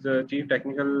Dastoor, he is the Chief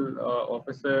Technical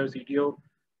Officer, CTO,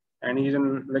 and he's an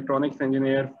electronics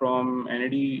engineer from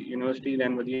NAD University.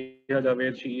 Then Wadiha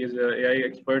Javed, she is an AI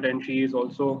expert, and she is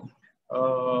also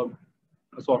a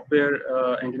software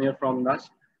engineer from NAS.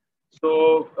 So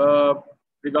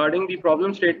regarding the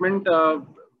problem statement,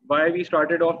 why we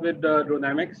started off with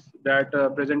Dronamics, that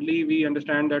presently we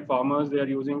understand that farmers, they are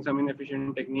using some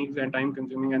inefficient techniques and time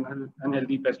consuming and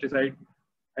unhealthy pesticide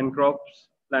and crops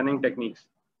planning techniques.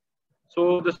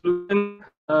 So the solution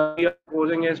we are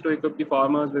proposing is to equip the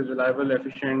farmers with reliable,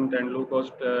 efficient and low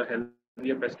cost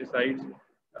healthier pesticides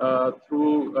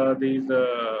through these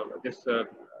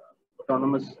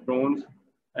autonomous drones,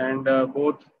 and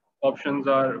both options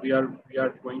are we are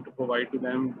going to provide to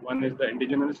them. One is the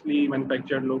indigenously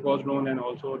manufactured low-cost drone, and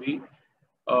also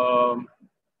um,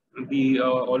 the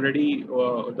already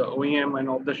the OEM and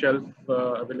off-the-shelf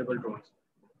available drones.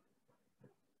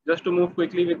 Just to move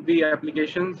quickly with the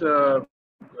applications,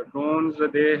 drones,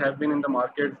 they have been in the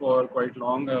market for quite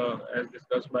long, as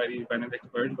discussed by the panel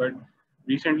experts. But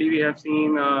recently, we have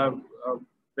seen a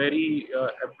very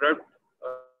abrupt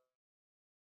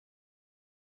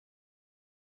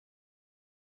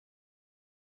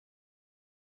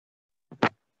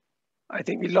I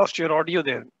think we lost your audio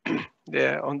there.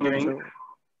 There on the show.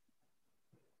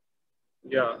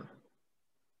 Yeah.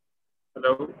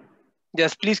 Hello.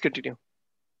 Yes, please continue.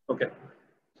 Okay.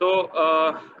 So,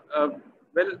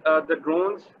 the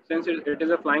drones, since it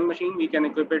is a flying machine, we can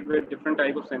equip it with different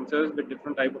type of sensors, with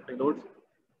different type of payloads,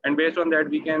 and based on that,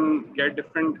 we can get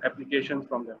different applications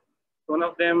from them. One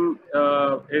of them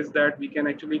is that we can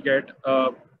actually get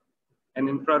an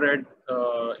infrared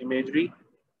imagery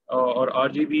or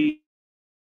RGB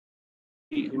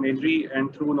imagery,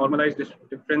 and through normalized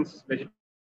difference vegetation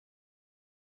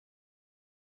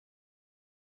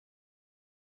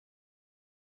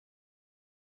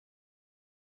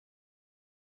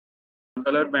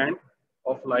color band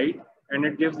of light, and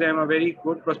it gives them a very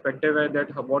good perspective at that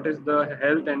what is the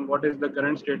health and what is the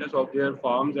current status of their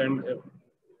farms, and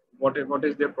what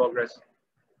is their progress.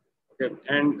 Okay,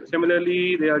 and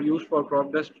similarly, they are used for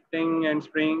crop dusting and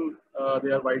spraying.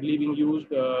 They are widely being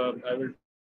used. I will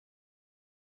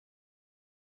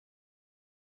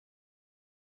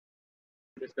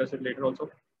discuss it later also.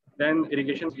 Then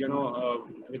irrigations,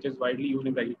 which is widely used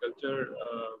in the agriculture.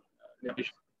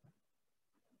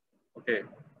 Okay.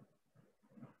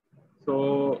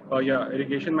 So yeah,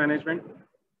 irrigation management,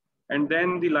 and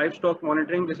then the livestock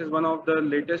monitoring. This is one of the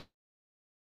latest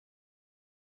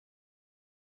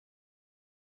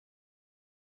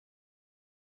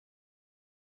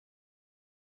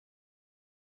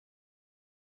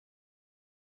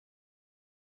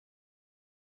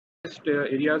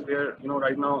areas where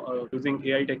right now using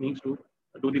AI techniques to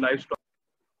do the livestock.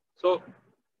 So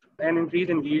an increase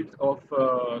in yields of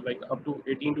like up to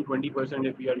 18 to 20%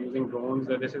 if we are using drones.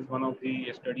 This is one of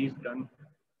the studies done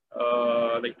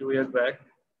like 2 years back,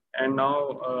 and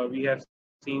now we have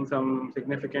seen some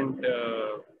significant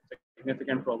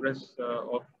progress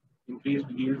of increased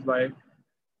yields by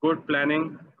good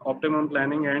planning, optimum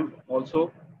planning, and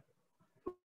also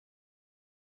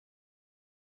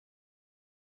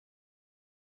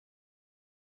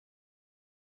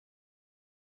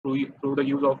through the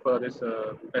use of this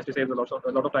pesticides a lot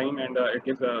of time, and it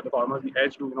gives the farmers the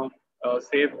edge to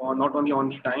save on not only on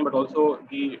the time but also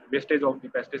the wastage of the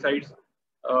pesticides,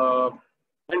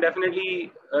 and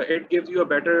definitely it gives you a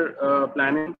better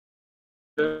planning.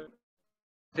 Since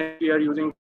we are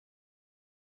using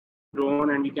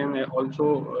drone, and we can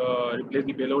also replace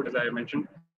the payload, as I mentioned.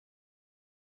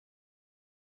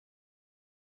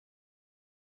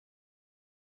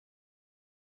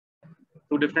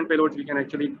 Through different payloads, we can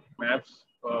actually maps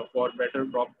for better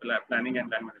crop planning and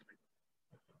land management.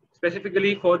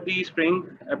 Specifically for the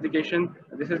spraying application,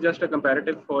 this is just a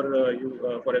comparative for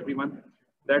you for everyone.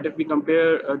 That if we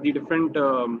compare the different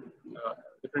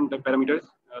parameters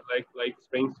like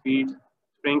spraying speed,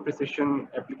 spraying precision,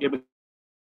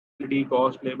 applicability,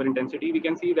 cost, labor intensity, we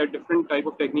can see that different type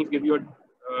of techniques give you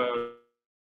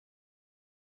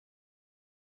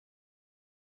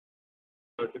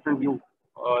a different view.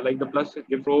 Like the plus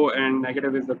gives pro and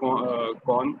negative is the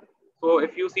con. So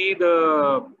if you see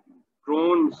the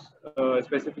drones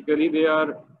specifically, they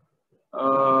are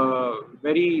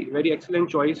very excellent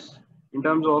choice in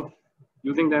terms of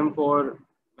using them for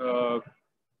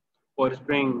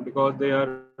spraying, because they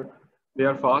are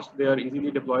fast, they are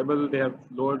easily deployable, they have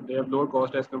lower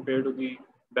cost as compared to the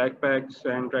backpacks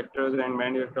and tractors and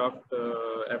manned aircraft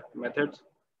methods,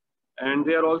 and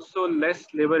they are also less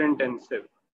labor intensive.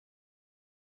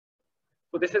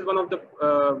 So this is one of the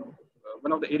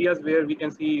areas where we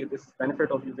can see this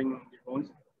benefit of using the drones.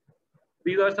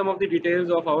 These are some of the details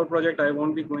of our project. I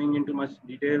won't be going into much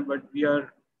detail, but we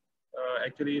are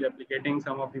actually replicating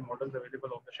some of the models available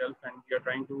off the shelf, and we are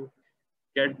trying to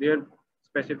get their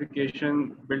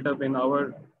specification built up in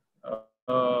our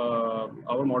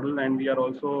model, and we are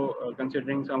also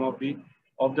considering some of the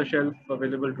off-the-shelf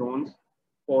available drones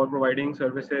for providing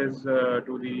services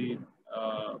to the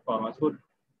farmers. So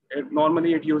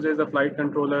normally it uses a flight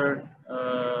controller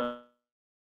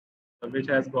which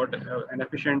has got an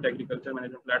efficient agriculture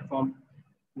management platform.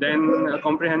 Then a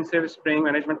comprehensive spraying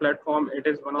management platform. It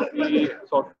is one of the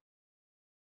software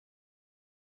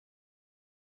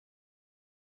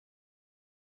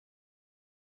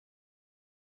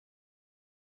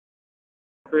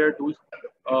software tools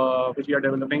which we are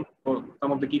developing for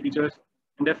some of the key features,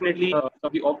 and definitely some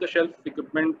of the off-the-shelf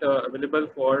equipment available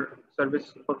for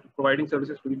providing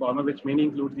services to the farmer, which mainly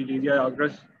includes the DJI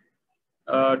Agras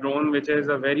drone, which is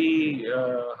a very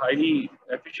highly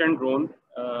efficient drone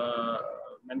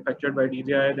manufactured by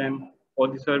DJI. Then for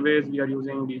the surveys, we are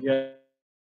using DJI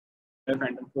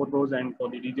Phantom 4 Pros, and for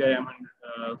the DJI and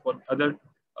for other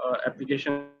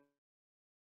applications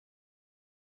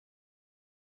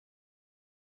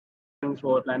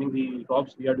for planning the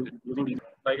crops, we are using these.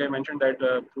 Like I mentioned that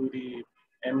through the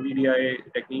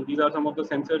NVDI technique, these are some of the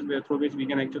sensors through which we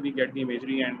can actually get the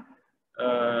imagery and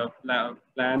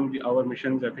plan our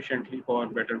missions efficiently for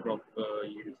better crop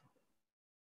yields.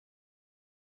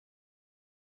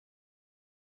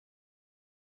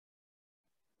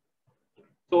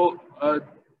 So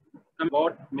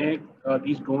what makes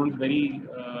these drones a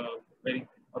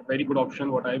very good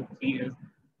option, what I see is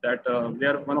that they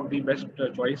are one of the best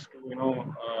choice to,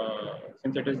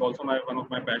 since it is also one of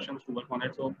my passions to work on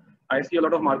it. So I see a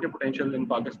lot of market potential in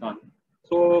Pakistan.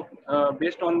 So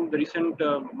based on the recent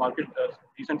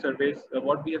recent surveys,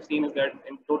 what we have seen is that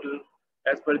in total,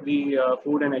 as per the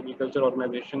Food and Agriculture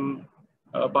Organization,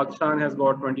 Pakistan has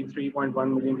got 23.1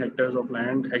 million hectares of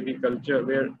land agriculture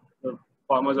where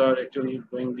farmers are actually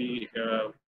doing the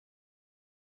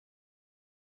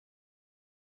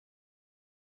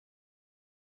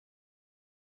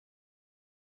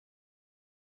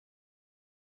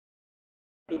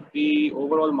to the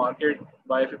overall market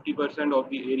by 50% of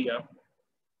the area.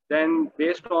 Then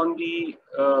based on the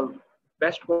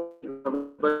best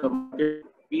market,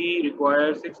 we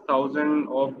require 6,000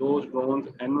 of those drones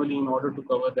annually in order to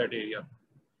cover that area.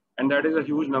 And that is a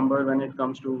huge number when it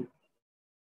comes to,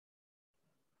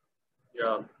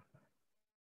 yeah.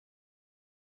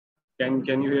 Can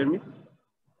you hear me?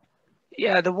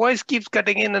 Yeah, the voice keeps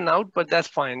cutting in and out, but that's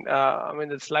fine. I mean,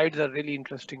 the slides are really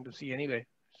interesting to see anyway.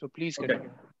 So please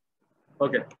continue.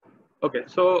 Okay. Okay.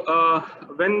 So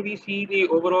when we see the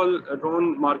overall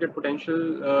drone market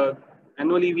potential,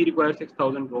 annually we require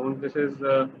 6,000 drones. This is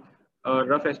a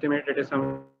rough estimate. It is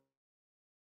somewhere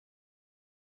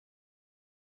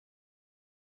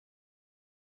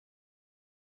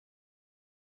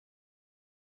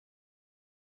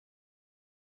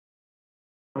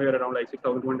around like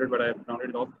 6,200, but I have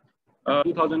rounded it off.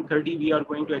 2030, we are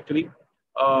going to actually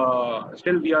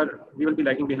still we will be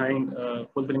lagging behind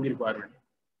fulfilling the requirement.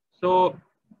 So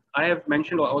I have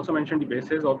also mentioned the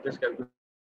basis of this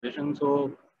calculation.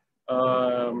 So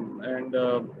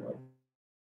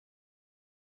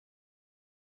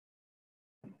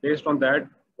based on that,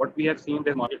 what we have seen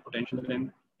the market potential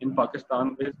in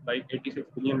Pakistan is like 86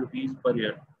 billion rupees per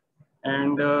year,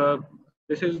 and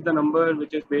this is the number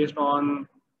which is based on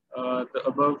the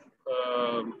above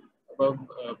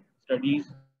studies.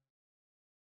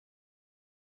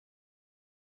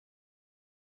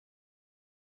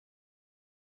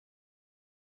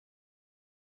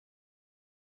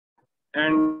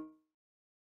 And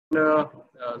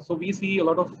so we see a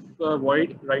lot of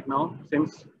void right now,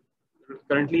 since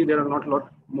currently there are not a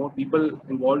lot more people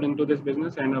involved into this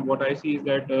business. And what I see is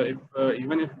that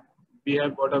even if we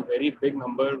have got a very big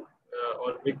number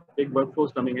or big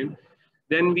workforce coming in,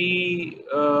 then we,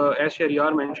 as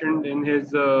Shahreyar mentioned in his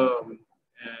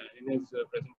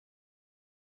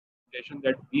presentation,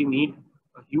 that we need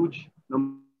a huge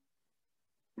number.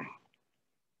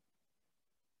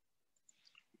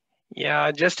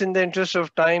 Yeah, just in the interest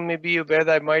of time, maybe Obaid,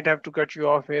 I might have to cut you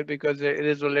off here because it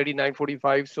is already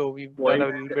 9:45. So we've done a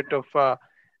little bit of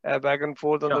back and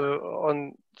forth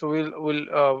on So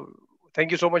we'll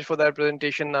thank you so much for that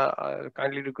presentation. I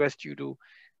kindly request you to,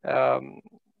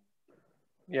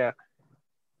 yeah.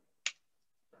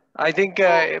 I think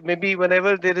maybe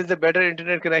whenever there is a better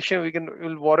internet connection,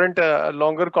 we'll warrant a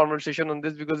longer conversation on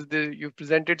this, because you've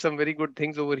presented some very good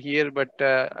things over here. But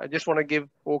I just want to give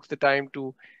folks the time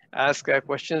to ask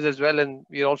questions as well. And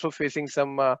we're also facing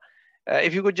some,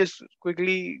 if you could just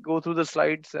quickly go through the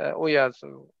slides. Oh yeah,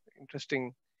 so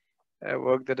interesting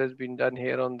work that has been done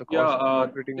here on the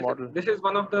operating model. This is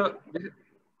one of the,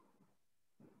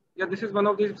 this is one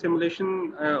of the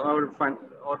simulation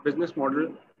or business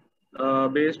model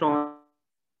based on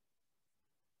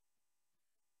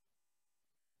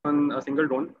a single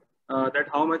drone. That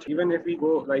how much, even if we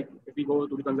go to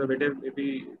the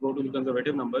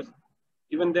conservative numbers,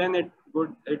 even then it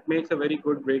makes a very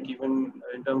good break even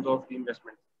in terms of the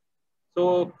investment.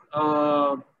 So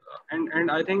and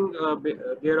I think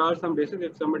there are some bases.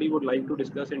 If somebody would like to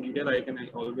discuss in detail, I'm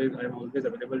always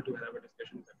available to have a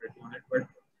discussion separately on it.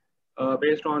 But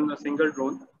based on a single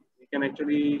drone, we can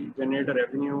actually generate a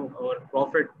revenue or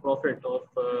profit of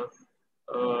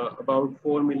about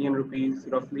 4 million rupees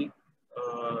roughly,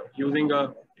 using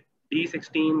a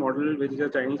D16 model, which is a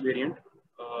Chinese variant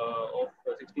of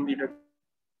 16-liter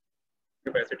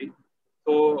capacity.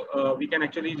 So we can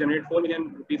actually generate 4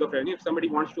 million rupees of revenue. If somebody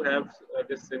wants to have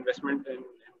this investment in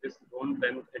this loan,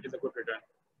 then it is a good return.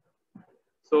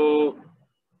 So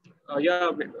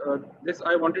this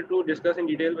I wanted to discuss in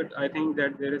detail, but I think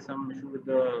that there is some issue with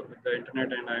the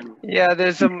internet, and I'm Yeah,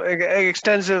 there's some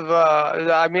extensive.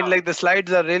 I mean, like the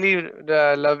slides are really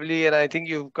lovely, and I think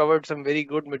you've covered some very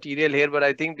good material here. But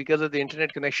I think because of the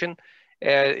internet connection,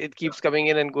 it keeps coming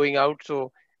in and going out.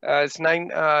 So it's nine.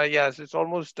 Yes, it's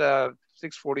almost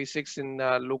 6:46 in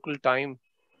local time.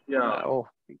 yeah. Oh,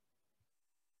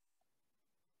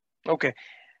 okay.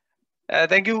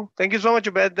 Thank you so much,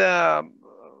 Obaid. Uh,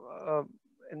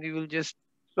 and we will just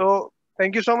so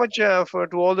thank you so much for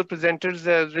to all the presenters.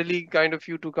 Really kind of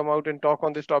you to come out and talk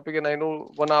on this topic. And I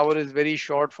know 1 hour is very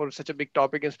short for such a big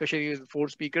topic, especially with 4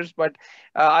 speakers. But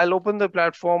I'll open the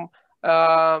platform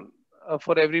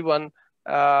for everyone.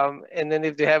 And then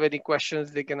if they have any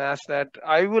questions, they can ask that.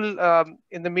 I will,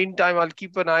 in the meantime, I'll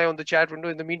keep an eye on the chat window.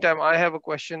 In the meantime, I have a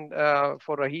question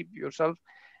for Raheeb yourself.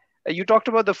 You talked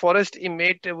about the forest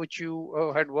imate which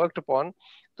you had worked upon.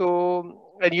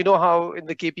 So, and you know how in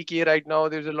the KPK right now,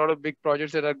 there's a lot of big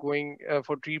projects that are going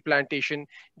for tree plantation.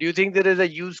 Do you think there is a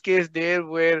use case there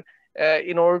where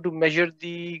in order to measure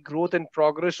the growth and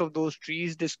progress of those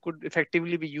trees, this could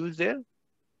effectively be used there?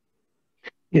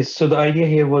 Yes, so the idea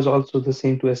here was also the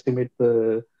same to estimate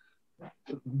the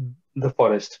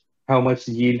forest, how much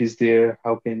yield is there,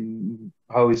 how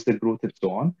is the growth and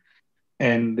so on.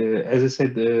 And as I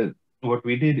said, what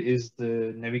we did is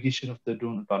the navigation of the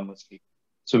drone autonomously.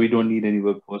 So we don't need any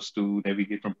workforce to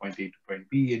navigate from point A to point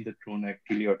B, and the drone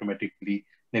actually automatically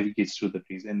navigates through the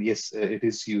trees. And yes, it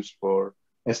is used for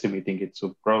estimating it.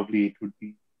 So probably it would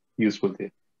be useful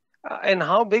there. And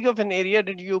how big of an area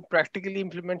did you practically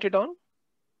implement it on?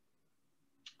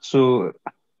 So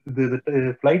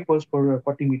the flight was for a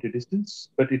 40-meter distance,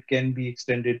 but it can be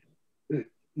extended.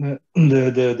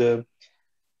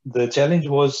 The challenge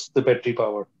was the battery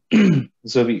power.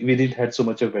 So we didn't had so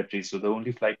much of battery, so the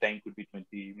only flight time could be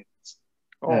 20 minutes.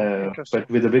 Oh, interesting. But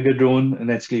with a bigger drone,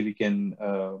 naturally we can.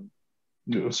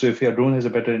 So if your drone has a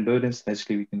better endurance,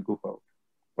 naturally we can go forward.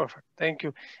 Perfect. Thank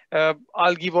you.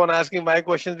 I'll keep on asking my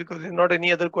questions because there's not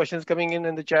any other questions coming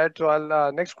in the chat. So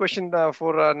I'll next question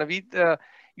for Naveed.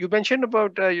 You mentioned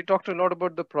about you talked a lot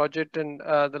about the project and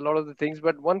a lot of the things,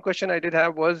 but one question I did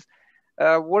have was,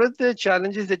 what are the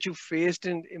challenges that you faced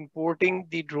in importing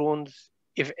the drones,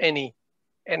 if any,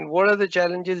 and what are the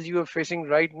challenges you are facing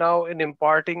right now in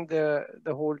imparting the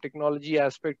whole technology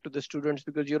aspect to the students,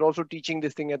 because you're also teaching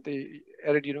this thing at the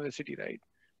Arid University, right?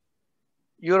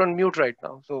 You're on mute right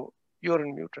now. So you're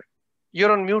on mute.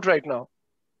 You're on mute right now.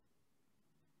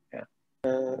 Yeah.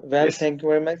 Well, Yes. thank you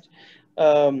very much.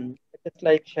 Just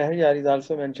like Shahreyar is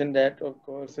also mentioned that, of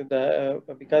course,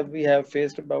 because we have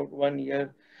faced about 1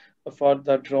 year for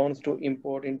the drones to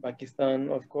import in Pakistan.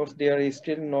 Of course, there is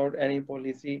still not any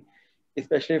policy,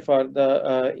 especially for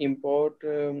the import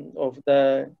of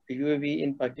the UAV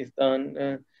in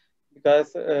Pakistan,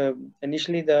 because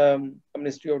initially the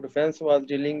Ministry of Defense was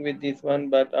dealing with this one,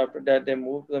 but after that they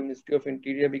moved to the Ministry of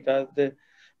Interior because the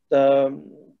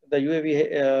the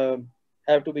UAV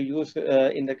have to be used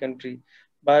in the country.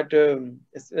 But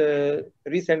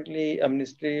recently, a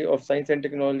Ministry of Science and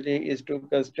Technology is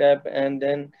took a step, and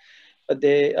then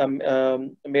they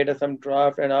made some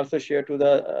draft and also shared to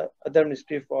the other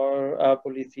ministry for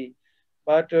policy,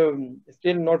 but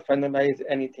still not finalized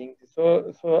anything.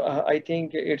 So I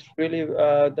think it's really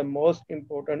the most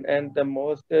important and the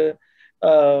most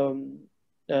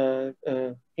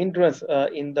hindrance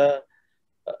in the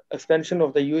expansion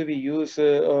of the UAV use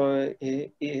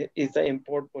is the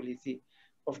import policy.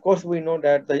 Of course, we know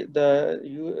that the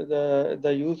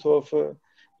use of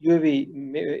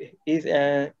UAV is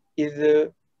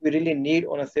we really need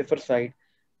on a safer side.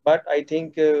 But I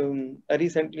think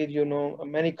recently,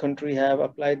 many countries have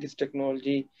applied this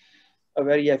technology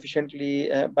very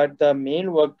efficiently. But the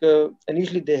main work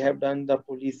initially they have done the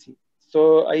policy.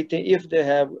 So I think if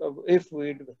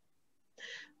we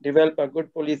develop a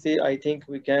good policy, I think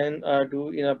we can do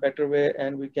in a better way,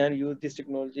 and we can use this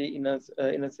technology in a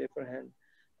safer hand.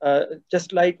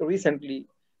 Just like recently,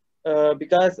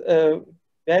 because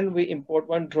when we import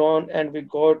one drone and we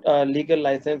got a legal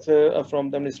license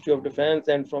from the Ministry of Defense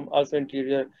and from also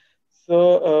Interior.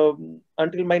 So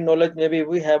until my knowledge, maybe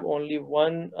we have only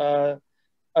one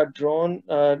a drone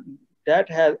that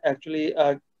has actually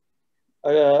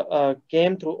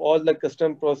came through all the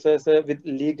custom process with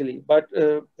legally. But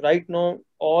right now,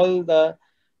 all the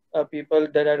people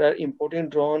that are importing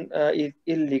drone is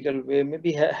illegal way.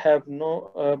 Maybe have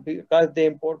no because they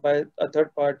import by a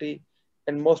third party,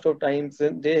 and most of times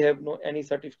they have no any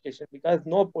certification because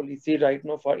no policy right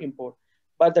now for import.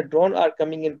 But the drone are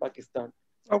coming in Pakistan.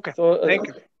 Okay, So thank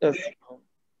you. thank you.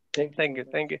 Thank you.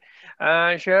 Thank you.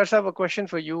 Shahreyar, I have a question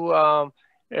for you.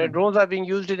 Drones are being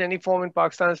used in any form in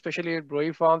Pakistan, especially at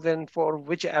Brohi farms, and for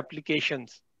which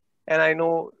applications? And I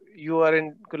know you are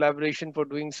in collaboration for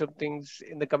doing some things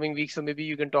in the coming weeks, so maybe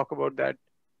you can talk about that.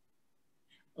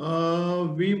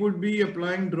 We would be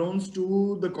applying drones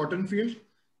to the cotton field,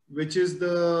 which is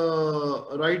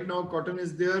the right now cotton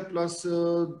is there, plus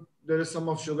there is some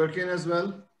of sugarcane as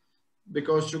well,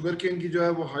 because sugarcane की जो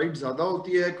है वो height ज़्यादा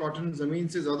होती है, cotton ज़मीन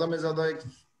से ज़्यादा में ज़्यादा एक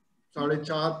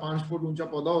 4.5-5 फुट ऊंचा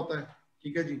पौधा होता है,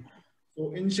 ठीक है जी.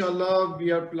 So inshallah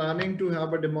we are planning to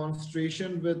have a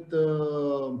demonstration with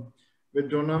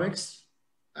Dronamics,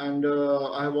 and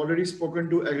I have already spoken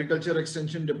to Agriculture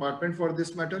Extension Department for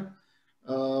this matter.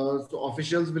 So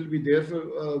officials will be there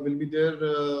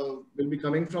will be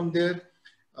coming from there,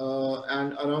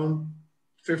 and around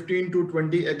 15 to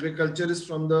 20 agriculturists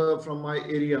from my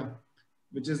area,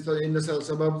 which is in the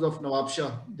suburbs of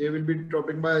Nawabshah. They will be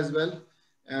dropping by as well,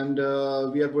 and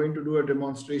we are going to do a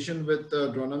demonstration with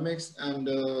Dronamics, and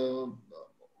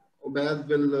Obaid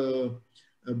will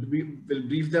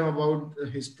brief them about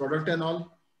his product and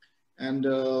all, and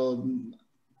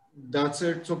that's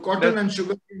it. So cotton and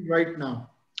sugar right now.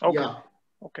 Okay. Yeah.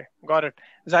 Okay, got it.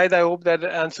 Zaid, I hope that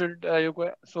answered your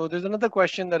question. So there's another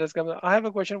question that has come. I have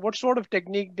a question. What sort of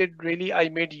technique did really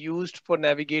iMate used for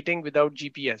navigating without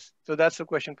GPS? So that's a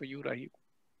question for you, Raheeb.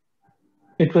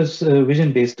 It was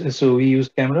vision based. So we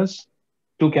used cameras,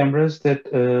 2 cameras that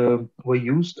were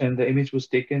used, and the image was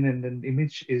taken, and then the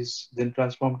image is then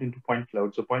transformed into point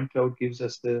cloud. So point cloud gives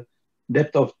us the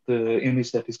depth of the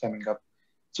image that is coming up.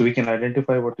 So we can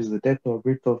identify what is the depth or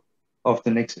width of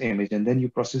the next image, and then you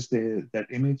process that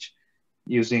image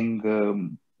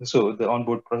using so the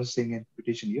onboard processing and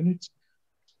computation units,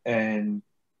 and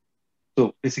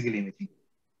so basically imaging.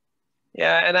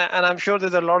 Yeah, and I'm sure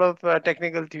there's a lot of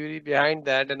technical theory behind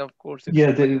that, and of course, if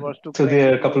Yeah, somebody wants to so connect there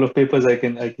are with a couple you, of papers I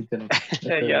can kind of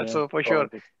yeah, so for sure,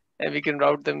 forward it. and we can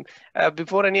route them.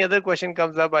 Before any other question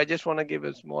comes up, I just want to give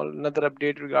a small another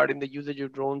update regarding the usage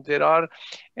of drones. There are,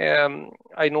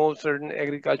 I know certain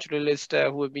agriculturalists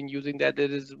who have been using that.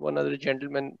 There is one other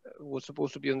gentleman who was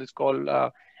supposed to be on this call,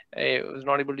 was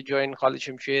not able to join, Khalid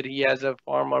Shamsher. He has a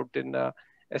farm out in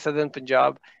southern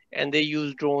Punjab, and they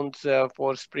use drones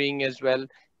for spraying as well.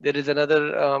 There is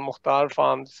another Mukhtar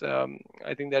Farms.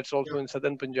 I think that's also in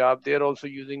southern Punjab. They're also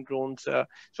using drones.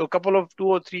 So a couple of 2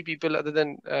 or 3 people other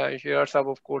than Shahreyar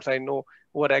Sahab, of course, I know,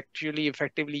 who are actually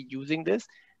effectively using this.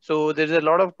 So there's a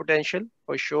lot of potential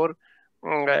for sure.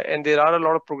 And there are a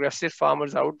lot of progressive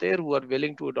farmers out there who are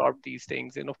willing to adopt these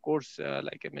things. And of course,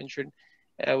 like I mentioned,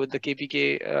 with the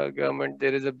KPK government,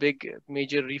 there is a big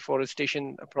major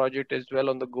reforestation project as well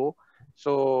on the go.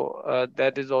 So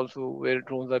that is also where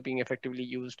drones are being effectively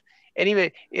used.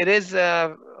 Anyway, it is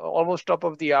almost top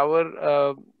of the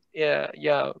hour.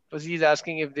 Yeah. Fazee is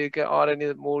asking if there are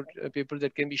any more papers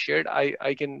that can be shared.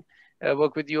 I can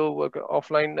work with you, work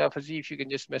offline. Fazee, if you can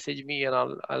just message me, and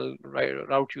I'll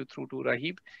route you through to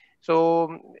Raheeb.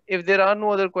 So if there are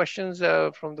no other questions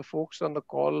from the folks on the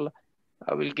call,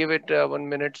 I will give it 1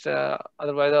 minute.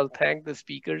 Otherwise, I'll thank the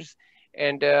speakers.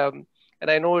 And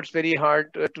I know it's very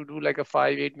hard to do like a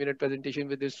 5-8 minute presentation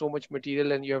where there's so much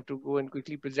material and you have to go and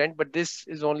quickly present. But this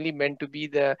is only meant to be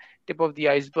the tip of the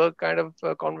iceberg kind of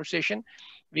conversation.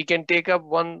 We can take up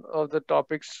one of the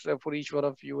topics for each one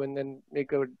of you and then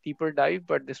make a deeper dive.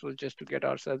 But this was just to get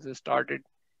ourselves started.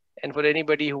 And for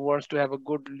anybody who wants to have a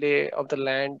good lay of the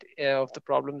land of the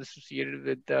problems associated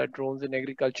with drones in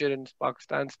agriculture in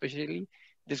Pakistan especially,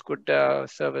 this could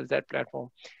serve as that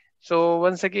platform. So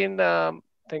once again,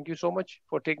 thank you so much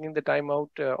for taking the time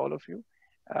out, all of you.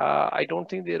 I don't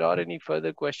think there are any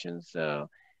further questions.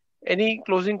 Any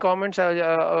closing comments?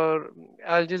 I'll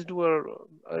just do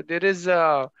there is,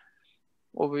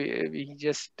 he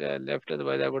just left,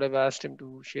 otherwise I would have asked him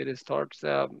to share his thoughts.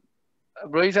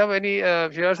 Brohi sahab,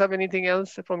 Shahreyar sahab, anything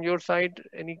else from your side?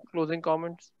 Any closing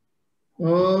comments?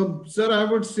 Sir, I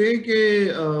would say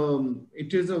that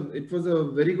it was a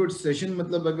very good session.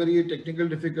 मतलब अगर ये technical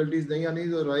difficulties नहीं आनी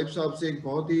तो राहिब साहब से एक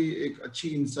बहुत ही एक अच्छी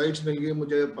insights मिल गई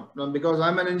मुझे अपना, because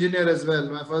I'm an engineer as well.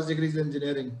 My first degree is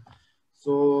engineering.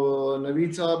 So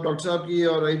Naveed साहब, डॉक्टर साहब की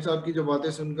और राहिब साहब की जो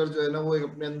बातें सुनकर जो है ना वो एक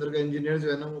अपने अंदर का इंजीनियर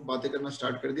जो है ना वो बातें करना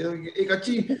स्टार्ट कर दिया. एक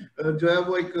अच्छी जो है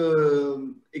वो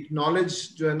एक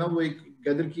knowledge जो है ना वो एक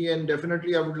gather की, and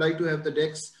definitely I would like to have the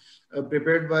decks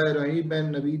prepared by Raheeb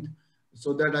and Naveed.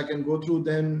 so that I can go through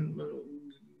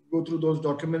those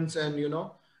documents and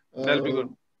That'll be good.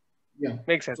 yeah.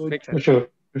 Makes sense. So Makes For sense. sure,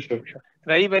 for sure.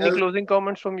 Raheeb, any else, closing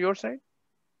comments from your side?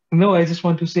 No, I just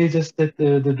want to say just that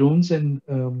the drones can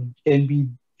be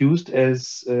used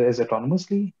as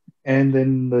autonomously, and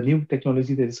then the new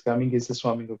technology that is coming is the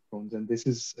swarming of drones, and this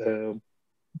is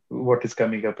what is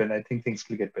coming up, and I think things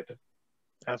will get better.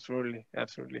 Absolutely,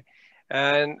 absolutely.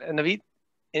 And Naveed,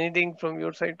 anything from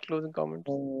your side? Closing comments?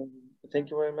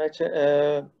 Thank you very much.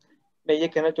 मैं ये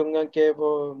कहना चाहूँगा कि वो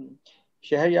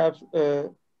शहरयार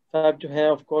साहब जो हैं,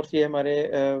 of course ये हमारे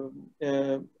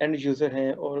एंड यूजर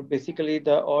हैं, और basically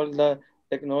all the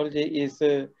technology is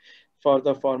for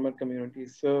the farmer community.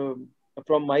 So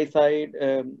from my side,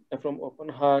 from open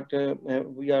heart,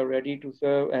 we are ready to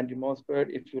serve and demonstrate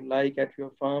if you like at your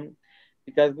farm,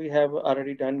 because we have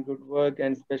already done good work,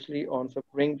 and especially on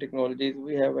spring technologies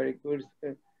we have very good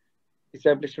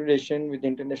established relation with the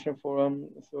international forum,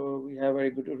 so we have very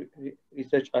good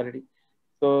research already.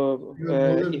 So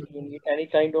if you need any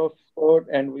kind of support,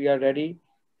 and we are ready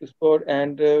to support,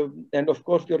 and of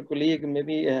course your colleague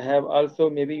maybe have also,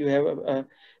 maybe you have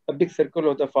a big circle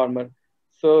of the farmer,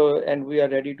 so and we are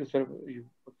ready to serve you.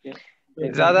 Okay.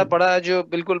 ज्यादा बड़ा जो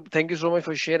बिल्कुल thank you so much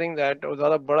for sharing that, और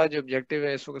ज्यादा बड़ा जो objective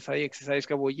है इस वक्त सारी एक्सरसाइज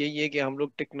का वो यही है कि हम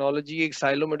लोग टेक्नोलॉजी एक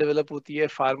साइलो में डेवलप होती है,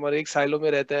 फार्मर एक साइलो में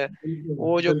रहता है,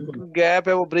 वो जो गैप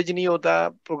है वो ब्रिज नहीं होता.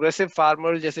 प्रोग्रेसिव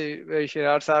फार्मर जैसे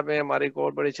शहरयार साहब हैं, हमारे एक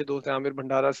और बड़े अच्छे दोस्त हैं आमिर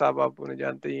भंडारा साहब, आप उन्हें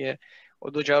जानते ही हैं,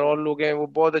 और दो चार और लोग हैं, वो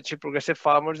बहुत अच्छे प्रोग्रेसिव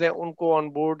फार्मर्स हैं, उनको ऑन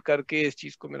बोर्ड करके इस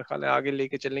चीज को मेरे ख्याल है आगे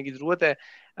लेके चलने की जरूरत है.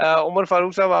 उमर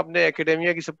फारूक साहब, आपने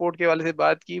एकेडेमिया की सपोर्ट के वाले से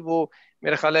बात की, वो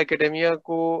मेरा ख्याल है एकेडेमिया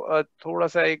को थोड़ा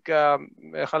सा एक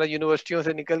मेरा ख्याल है यूनिवर्सिटियों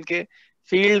से निकल के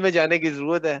फील्ड में जाने की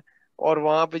जरूरत है, और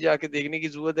वहां पे जाके देखने की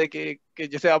जरूरत है कि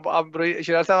जैसे अब आप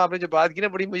शहरयार साहब आपने जो बात की ना,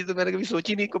 बड़ी मुझे तो मैंने कभी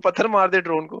सोची नहीं, को पत्थर मार दे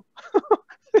ड्रोन को.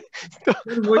 तो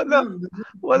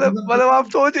मतलब आप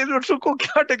सोच ड्रोन को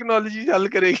क्या टेक्नोलॉजी हल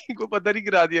करेगी, को पत्थर ही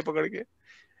गिरा दिया पकड़ के.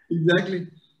 एग्जैक्टली.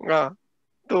 हाँ.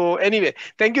 तो anyway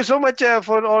thank you so much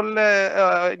for all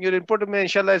your input. में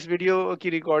इंशाल्लाह इस वीडियो की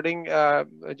रिकॉर्डिंग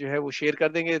जो है वो शेयर कर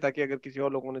देंगे, ताकि अगर किसी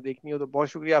और लोगों ने देखनी हो तो. बहुत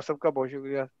शुक्रिया आप सबका, बहुत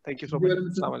शुक्रिया. Thank you so much.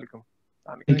 अस्सलाम वालेकुम.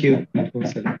 Thank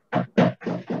you.